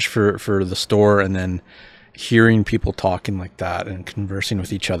Sarge for the store, and then hearing people talking like that and conversing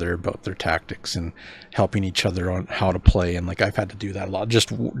with each other about their tactics and helping each other on how to play. And like I've had to do that a lot.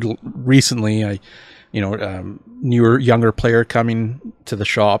 Just recently, newer, younger player coming to the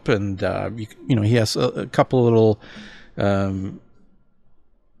shop, and he has a couple of little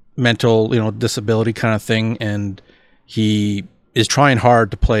mental disability kind of thing, and he is trying hard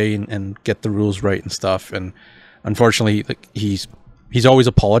to play and get the rules right and stuff. And unfortunately, like he's always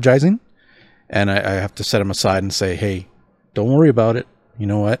apologizing, and I have to set him aside and say, hey, don't worry about it. You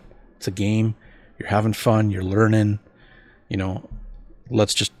know what? It's a game. You're having fun. You're learning.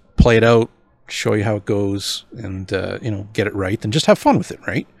 Let's just play it out, show you how it goes, and get it right, and just have fun with it,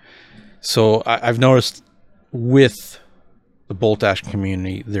 right? So I've noticed with the bolt action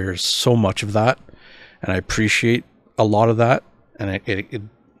community, there's so much of that, and I appreciate a lot of that, and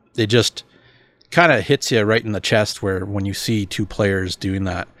it just kind of hits you right in the chest where when you see two players doing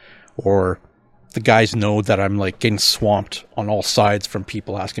that, or the guys know that I'm like getting swamped on all sides from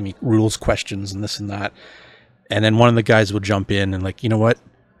people asking me rules questions and this and that, and then one of the guys will jump in and like, you know what,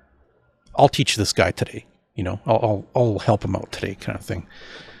 I'll teach this guy today. You know, I'll help him out today, kind of thing.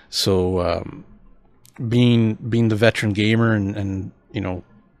 So being the veteran gamer and you know,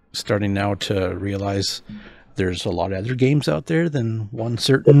 starting now to realize there's a lot of other games out there than one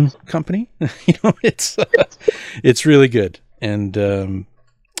certain company. You know, it's really good. And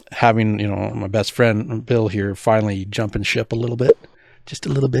having, you know, my best friend Bill here finally jumping ship a little bit, just a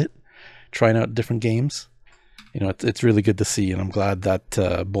little bit, trying out different games. You know, it's really good to see, and I'm glad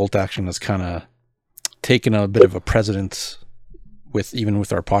that Bolt Action has kind of taken a bit of a precedence with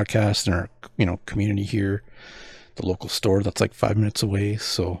our podcast and our, you know, community here, the local store that's like 5 minutes away.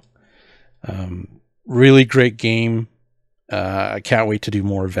 So really great game. I can't wait to do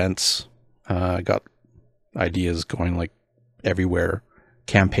more events. I got ideas going like everywhere,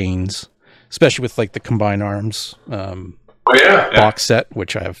 campaigns, especially with like the Combined Arms box set,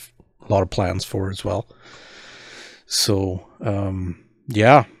 which I have a lot of plans for as well. So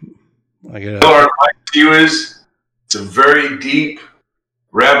yeah, I get Our advice to you is it's a very deep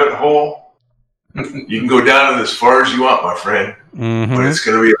rabbit hole. You can go down it as far as you want, my friend. Mm-hmm. But it's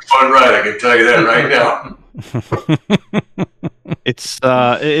going to be a fun ride. I can tell you that right now. It's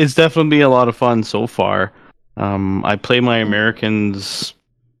definitely a lot of fun so far. I play my Americans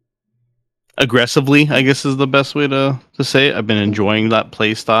aggressively, I guess is the best way to say it. I've been enjoying that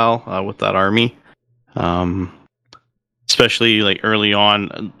play style with that army. Especially like early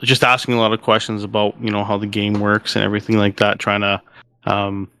on, just asking a lot of questions about, you know, how the game works and everything like that, trying to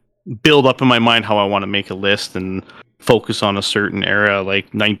build up in my mind how I want to make a list and focus on a certain era. Like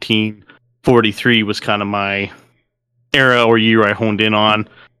 1943 was kind of my era or year I honed in on,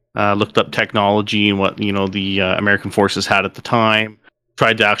 looked up technology and what, you know, the American forces had at the time,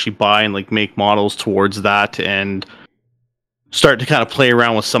 tried to actually buy and like make models towards that, and start to kind of play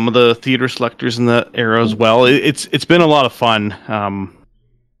around with some of the theater selectors in that era as well. It's been a lot of fun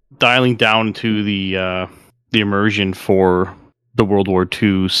dialing down to the immersion for the World War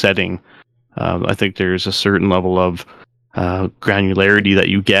II setting. I think there's a certain level of granularity that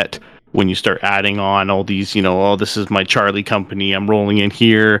you get when you start adding on all these, you know, oh, this is my Charlie company, I'm rolling in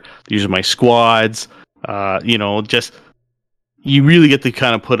here, these are my squads, you know, just you really get to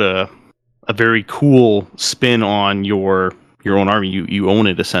kind of put a very cool spin on your own army. You own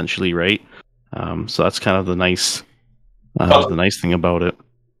it essentially, right? So that's kind of the nice thing about it.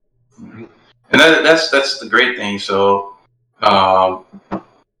 And that's the great thing. So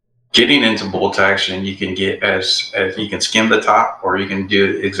getting into Bolt Action, you can get as you can skim the top, or you can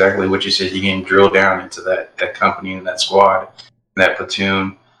do exactly what you said. You can drill down into that company and that squad, that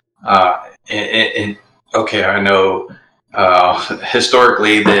platoon. And okay, I know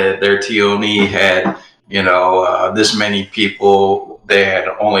historically their TONE had, you know, this many people. They had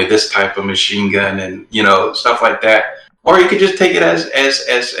only this type of machine gun, and, you know, stuff like that. Or you could just take it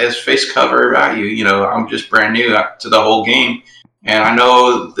as face cover value. You know, I'm just brand new to the whole game, and I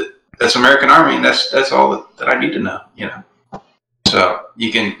know that's American Army, and that's all that I need to know. You know, so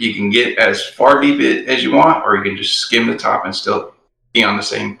you can get as far deep as you want, or you can just skim the top and still be on the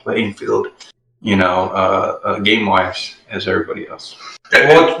same playing field, you know, game wise as everybody else.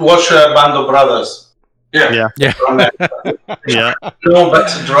 Watch Band of Brothers. Yeah. Yeah. Yeah. No, but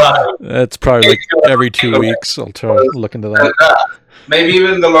to drive. That's probably like every 2 weeks. I'll try to look into that. Maybe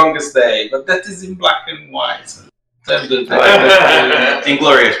even The Longest Day, but that is in black and white.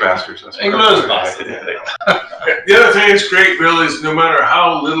 Inglorious Bastards. Inglorious Bastards. The other thing that's great, Bill, is no matter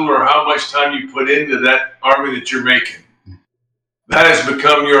how little or how much time you put into that army that you're making, that has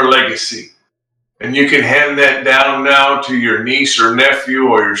become your legacy. And you can hand that down now to your niece or nephew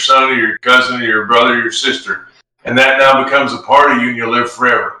or your son or your cousin or your brother or your sister. And that now becomes a part of you, and you'll live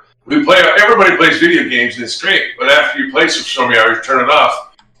forever. Everybody plays video games, and it's great. But after you play for so many hours, turn it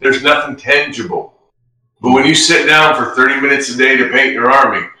off. There's nothing tangible. But when you sit down for 30 minutes a day to paint your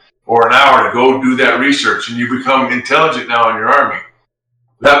army, or an hour to go do that research, and you become intelligent now in your army,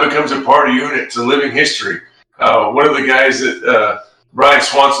 that becomes a part of you, and it's a living history. One of the guys that... Brian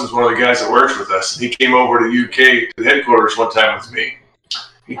Swanson's one of the guys that works with us. He came over to the UK to the headquarters one time with me.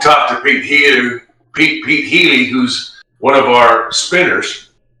 He talked to Pete Healy, who's one of our spinners,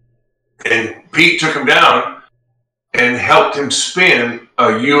 and Pete took him down and helped him spin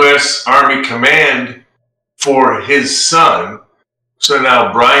a U.S. Army command for his son. So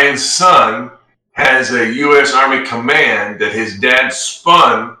now Brian's son has a U.S. Army command that his dad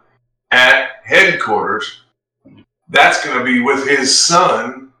spun at headquarters. That's going to be with his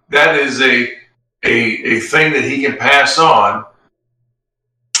son. That is a thing that he can pass on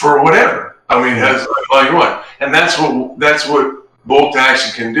for whatever. I mean, that's all you want, and that's what Bolt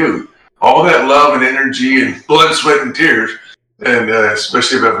Action can do. All that love and energy and blood, sweat, and tears. and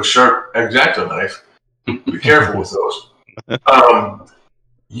especially if you have a sharp X-Acto knife, be careful with those.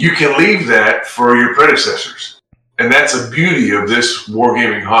 You can leave that for your predecessors. And that's the beauty of this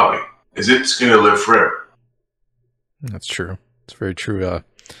wargaming hobby, is it's going to live forever. That's true. It's very true.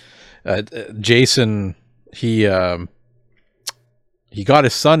 Jason, he got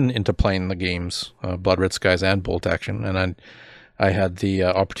his son into playing the games, Blood Red Skies and Bolt Action, and I had the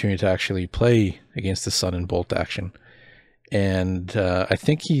opportunity to actually play against his son in Bolt Action. And I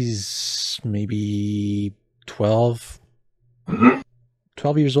think he's maybe 12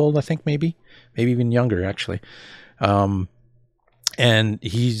 years old, I think, maybe even younger, actually. And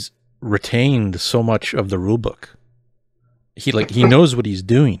he's retained so much of the rule book. He knows what he's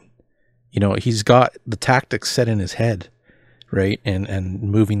doing. You know, he's got the tactics set in his head, right? And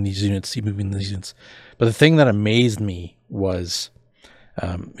moving these units. But the thing that amazed me was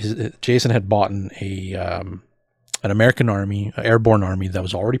Jason had bought an American army, an airborne army that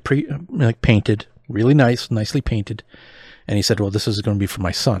was already painted, really nicely painted. And he said, well, this is going to be for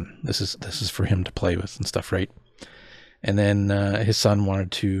my son. This is for him to play with and stuff, right? And then his son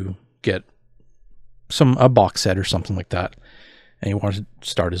wanted to get a box set or something like that. And he wanted to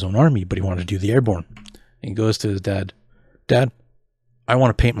start his own army, but he wanted to do the airborne. And he goes to his dad, Dad, I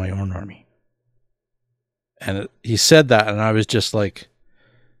want to paint my own army. And he said that, and I was just like,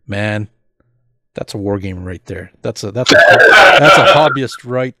 man, that's a war game right there. That's a hobbyist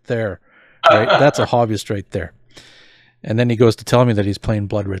right there. Right? That's a hobbyist right there. And then he goes to tell me that he's playing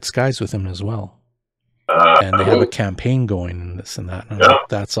Blood Red Skies with him as well. And they have a campaign going and this and that. And I'm like,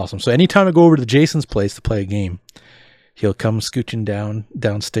 that's awesome. So anytime I go over to Jason's place to play a game, he'll come scooching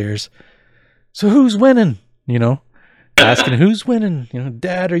downstairs. So who's winning? You know, asking who's winning? You know,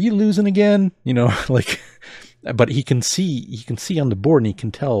 Dad, are you losing again? You know, like, but he can see on the board and he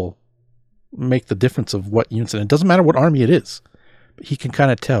can make the difference of what units. And it doesn't matter what army it is, but he can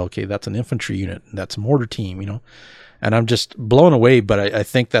kind of tell, okay, that's an infantry unit. That's a mortar team, you know, and I'm just blown away. But I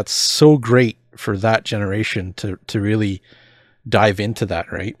think that's so great for that generation to really dive into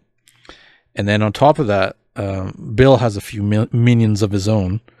that, right? And then on top of that, Bill has a few minions of his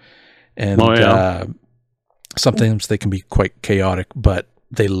own, and sometimes they can be quite chaotic, but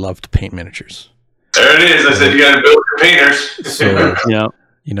they love to paint miniatures. There it is. I said you got to build your painters. So Yeah.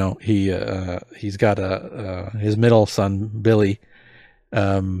 you know, he's got his middle son Billy.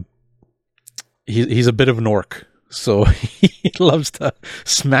 He's a bit of an orc. So he loves to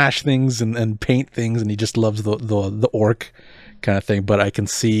smash things and paint things, and he just loves the orc kind of thing. But I can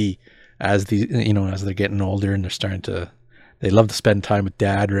see as they're getting older and they love to spend time with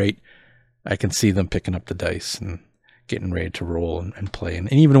Dad, right? I can see them picking up the dice and getting ready to roll and play.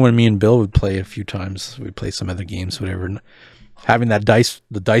 And even when me and Bill would play a few times, we'd play some other games, whatever, and having the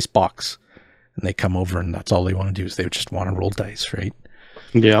dice box, and they come over and that's all they want to do is they just want to roll dice, right?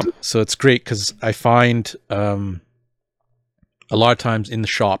 Yeah. So it's great because I find a lot of times in the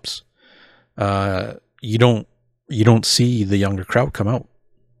shops, you don't see the younger crowd come out.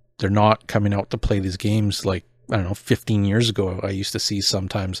 They're not coming out to play these games like, I don't know, 15 years ago. I used to see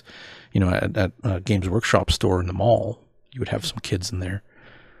sometimes, you know, at a Games Workshop store in the mall, you would have some kids in there.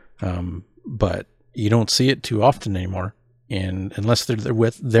 But you don't see it too often anymore. And unless they're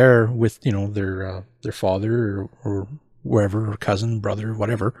with you know, their father or wherever, or cousin, brother,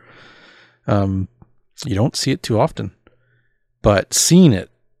 whatever, you don't see it too often. But seeing it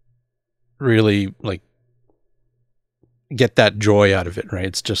really, like, get that joy out of it, right?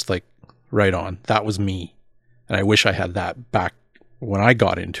 It's just like, right on, that was me. And I wish I had that back when I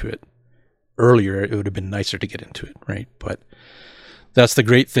got into it earlier. It would have been nicer to get into it, right? But that's the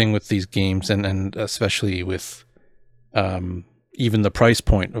great thing with these games, and especially with even the price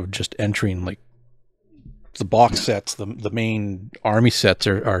point of just entering, like, the box sets, the main army sets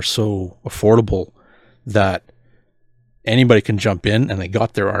are so affordable that anybody can jump in and they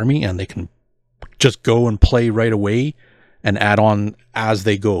got their army and they can just go and play right away and add on as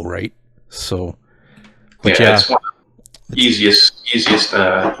they go, right? So, but yeah, it's one of the easiest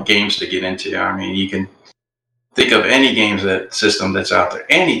games to get into. I mean, you can think of any system that's out there,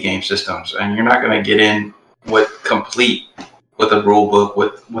 any game systems, and you're not going to get in with a rule book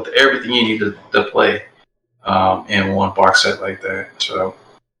with everything you need to play in one box set like that. So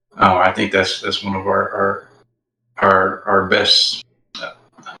I think that's one of our best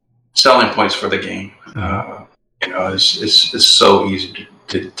selling points for the game. You know, it's so easy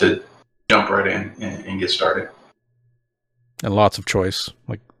to jump right in and get started. And lots of choice,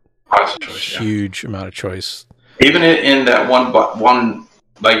 like lots of choice, huge amount of choice. Even in that one,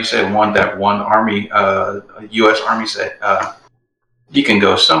 like you said, one army, U.S. Army set. you can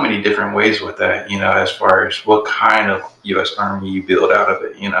go so many different ways with that, as far as what kind of U.S. Army you build out of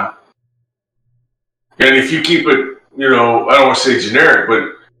it, And if you keep it, I don't want to say generic,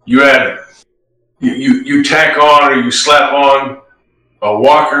 but you add, you tack on or you slap on a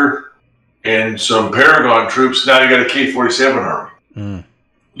Walker and some Paragon troops, now you got a K-47 Army. Mm.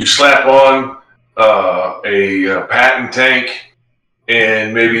 You slap on a Patton tank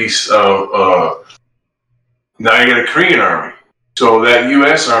and maybe now you got a Korean Army. So that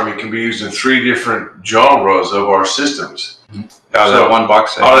U.S. Army can be used in 3 different genres of our systems. Out of that one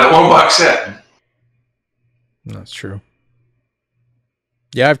box set. Out of that one box set. That's true.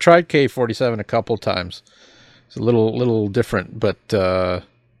 Yeah, I've tried K-47 a couple times. It's a little different, but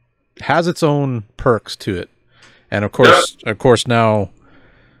has its own perks to it. And of course, now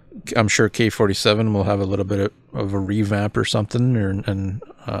I'm sure K-47 will have a little bit of a revamp or something, and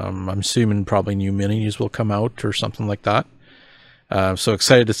I'm assuming probably new minis will come out or something like that. So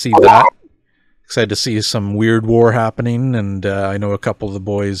excited to see that. Excited to see some weird war happening, and I know a couple of the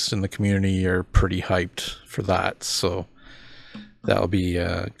boys in the community are pretty hyped for that. So that'll be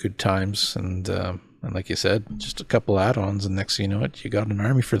good times, and like you said, just a couple add-ons, and next thing you know it, you got an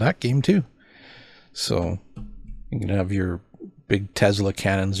army for that game too. So you can have your big Tesla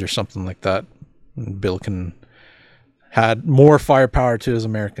cannons or something like that. And Bill can had more firepower to his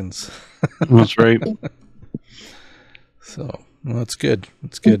Americans. That's right. So well, that's good.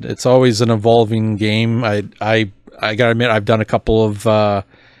 It's good. It's always an evolving game. I gotta admit, I've done a couple of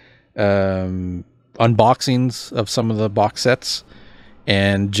unboxings of some of the box sets,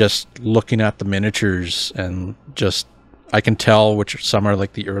 and just looking at the miniatures, and just I can tell which some are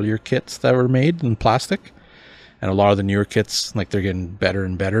like the earlier kits that were made in plastic, and a lot of the newer kits, like they're getting better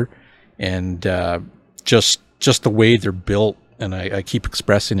and better, and just the way they're built. And I keep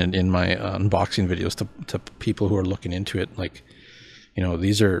expressing it in my unboxing videos to people who are looking into it. Like,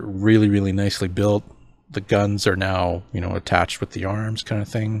 these are really, really nicely built. The guns are now, attached with the arms kind of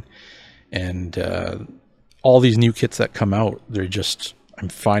thing. And all these new kits that come out, I'm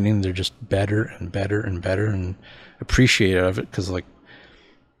finding they're just better and better and better, and appreciative of it. Because, like,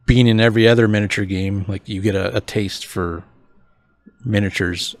 being in every other miniature game, like, you get a taste for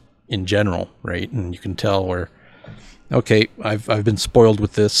miniatures in general, right? And you can tell where, okay, I've been spoiled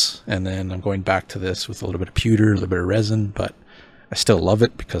with this, and then I'm going back to this with a little bit of pewter, a little bit of resin, but I still love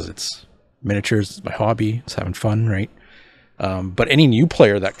it because it's miniatures, it's my hobby, it's having fun, right? But any new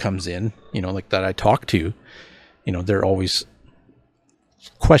player that comes in, like that I talk to, they're always,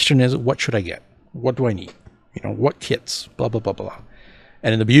 question is, what should I get? What do I need? What kits? Blah, blah, blah, blah.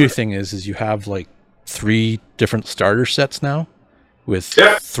 And the beauty thing is you have like 3 different starter sets now with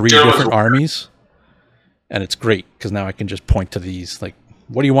 3 different armies. And it's great because now I can just point to these, like,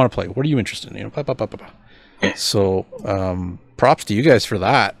 what do you want to play? What are you interested in? Blah, blah, blah, blah, blah. So props to you guys for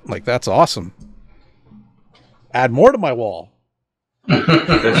that. Like, that's awesome. Add more to my wall.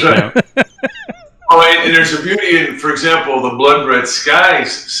 That's right. And there's a beauty in, for example, the Blood Red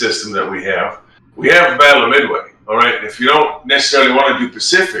Skies system that we have. We have a Battle of Midway, all right? And if you don't necessarily want to do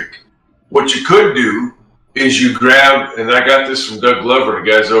Pacific, what you could do is you grab, and I got this from Doug Glover,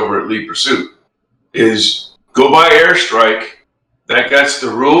 the guys over at Lead Pursuit, is go buy Airstrike. That got the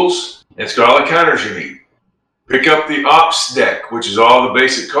rules. It's got all the counters you need. Pick up the Ops deck, which is all the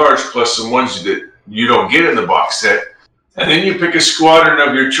basic cards plus some ones that you don't get in the box set. And then you pick a squadron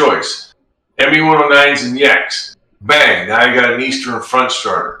of your choice. ME-109s and Yaks. Bang, now you got an Eastern front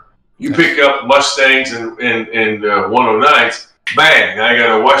starter. You pick up Mustangs and 109s. Bang, now you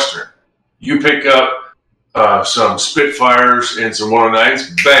got a Western. You pick up some Spitfires and some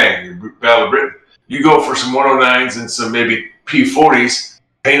 109s. Bang, Battle of Britain. You go for some 109s and some maybe P40s,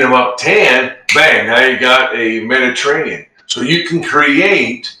 paint them up tan, bang, now you got a Mediterranean. So you can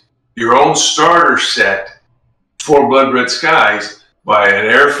create your own starter set for Blood Red Skies by an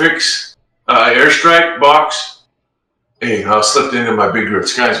Airfix, Airstrike box. Hey, I slipped into my Big Red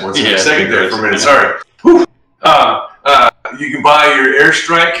Skies once in a second there for a minute, sorry. You can buy your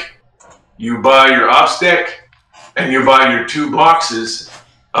Airstrike, you buy your Ops deck, and you buy your 2 boxes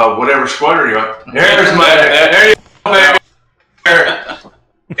of whatever squadron you're on. There's my, there you go, baby.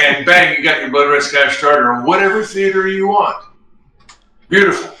 And bang, you got your Blood Red Sky starter on whatever theater you want.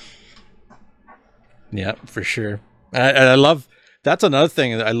 Beautiful. Yeah, for sure. And I love, that's another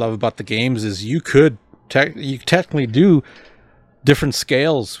thing that I love about the games is you could technically do different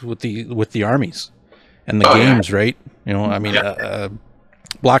scales with the armies and the games, yeah. Right? I mean,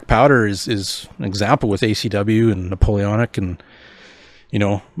 Black Powder is an example with ACW and Napoleonic, and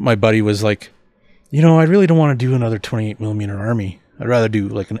my buddy was like, I really don't want to do another 28mm army. I'd rather do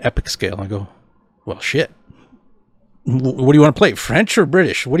like an epic scale. I go, well, shit. what do you want to play? French or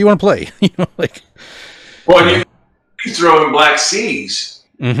British? What do you want to play? Like. Well, you throw in Black Seas.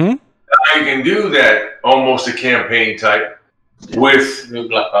 Mm-hmm. Now you can do that almost a campaign type with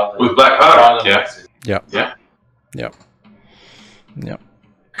Black Powder. Black Powder. Yeah.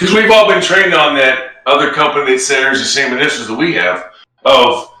 Because we've all been trained on that other company that shares the same initials that we have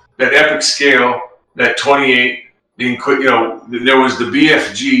of that epic scale, that 28. There was the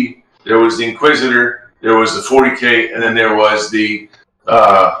BFG, there was the Inquisitor, there was the 40K, and then there was the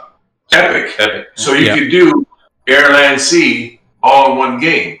Epic. So you could do Air, Land, Sea all in one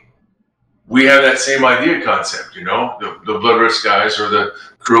game. We have that same idea concept, the Blood Skies or the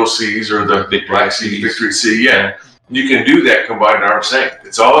Cruel Seas or the Black Seas, Victory Sea. Yeah, you can do that combined arm tank.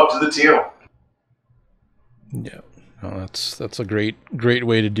 It's all up to the TL. Yeah, no, that's a great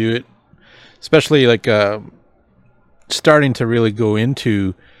way to do it, especially like starting to really go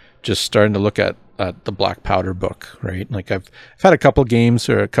into just starting to look at the Black Powder book, right? Like I've had a couple games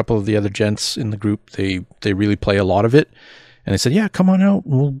or a couple of the other gents in the group. They really play a lot of it, and they said, "Yeah, come on out.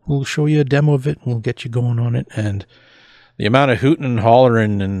 We'll show you a demo of it. And we'll get you going on it." And the amount of hooting and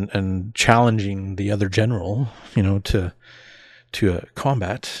hollering and challenging the other general, to a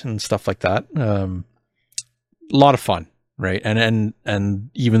combat and stuff like that, a lot of fun, right? And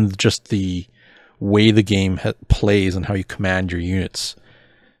even just the way the game plays and how you command your units.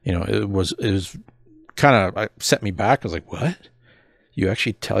 It was kind of set me back. I was like, what? You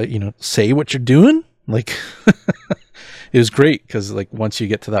actually say what you're doing? Like, it was great because like once you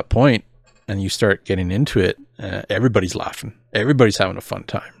get to that point and you start getting into it, everybody's laughing. Everybody's having a fun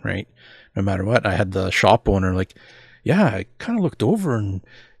time, right? No matter what. I had the shop owner like, yeah, I kind of looked over and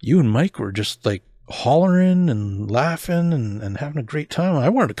you and Mike were just like hollering and laughing and having a great time. I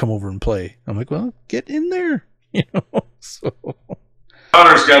wanted to come over and play. I'm like, well, get in there, so...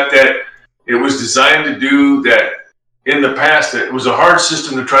 Powder's got that. It was designed to do that. In the past, it was a hard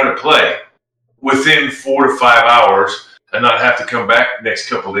system to try to play within 4 to 5 hours and not have to come back the next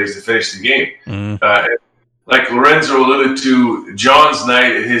couple of days to finish the game. Like Lorenzo alluded to, John's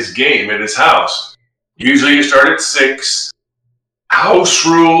night at his game at his house. Usually you start at 6. House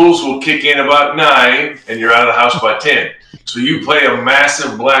rules will kick in about 9, and you're out of the house by 10. So you play a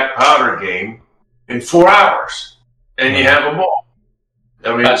massive Black Powder game in 4 hours, and you have them all.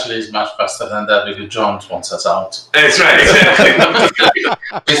 Actually, it's much faster than that because John wants us out. That's right, exactly.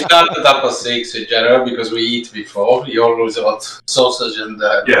 We start at 6:30 in general because we eat before. We always want sausage and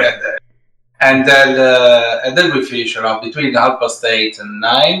then we finish around between 8:30 and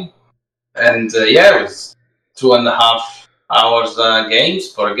 9. And it was 2.5 hours games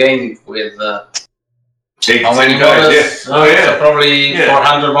for a game with how many models? Yeah. So probably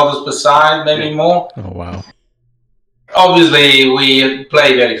 400 models per side, maybe more. Oh wow. Obviously, we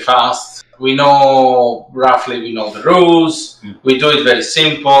play very fast. We know the rules. We do it very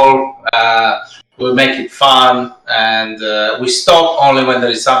simple. We make it fun, and we stop only when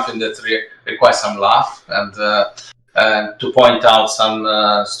there is something that requires some laugh and to point out some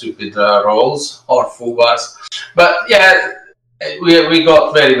stupid rolls or fubas. But yeah, we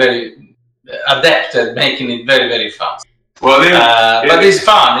got very, very adept at making it very, very fast. Well, but it's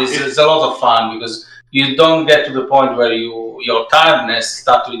fun. It's a lot of fun because you don't get to the point where your tiredness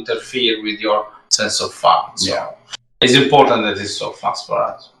start to interfere with your sense of fun. So it's important that it's so fast for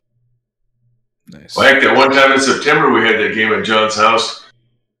us. Nice. Like that one time in September, we had that game at John's house.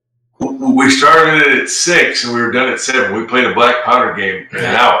 We started it at 6 and we were done at 7. We played a Black Powder game in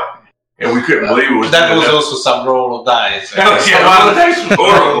an hour, and we couldn't believe it was. That was also some roll of dice. The dice was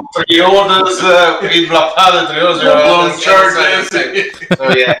horrible. Pre-orders with Black Powder, blown charges.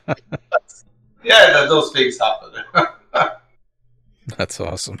 So those things happen. That's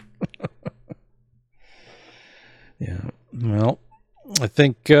awesome. Yeah. Well, I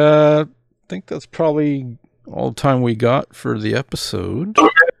think that's probably all the time we got for the episode.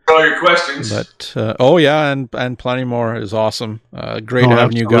 All your questions. But and plenty more is awesome. Great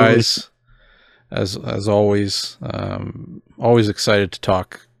having you guys as always. Always excited to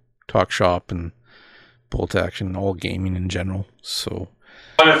talk shop and bolt action, all gaming in general. So.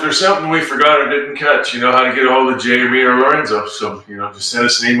 And if there's something we forgot or didn't catch, you know how to get a hold of Jamie or Lorenzo. So, just send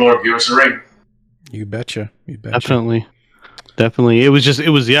us an email or give us a ring. You betcha. Definitely. It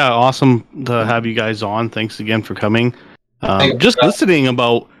was awesome to have you guys on. Thanks again for coming. Just listening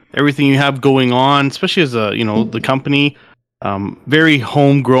about everything you have going on, especially as the company, very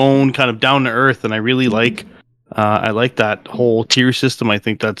homegrown, kind of down to earth. And I really like that whole tier system. I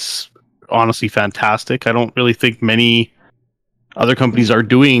think that's honestly fantastic. I don't really think many other companies are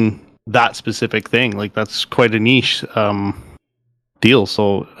doing that specific thing. Like that's quite a niche. deal.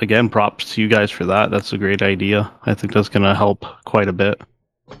 So again, props to you guys for that. That's a great idea. I think that's going to help quite a bit.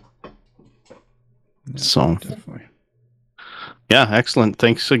 So Definitely. yeah, excellent.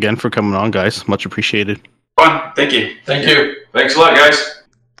 Thanks again for coming on, guys. Much appreciated. Fun. Thank you. Thank you. Thanks a lot, guys.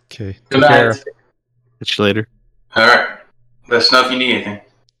 Okay. Good Take care. night. Catch you later. All right. Let us know if you need anything.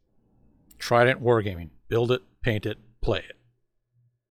 Trident Wargaming. Build it, paint it, play it.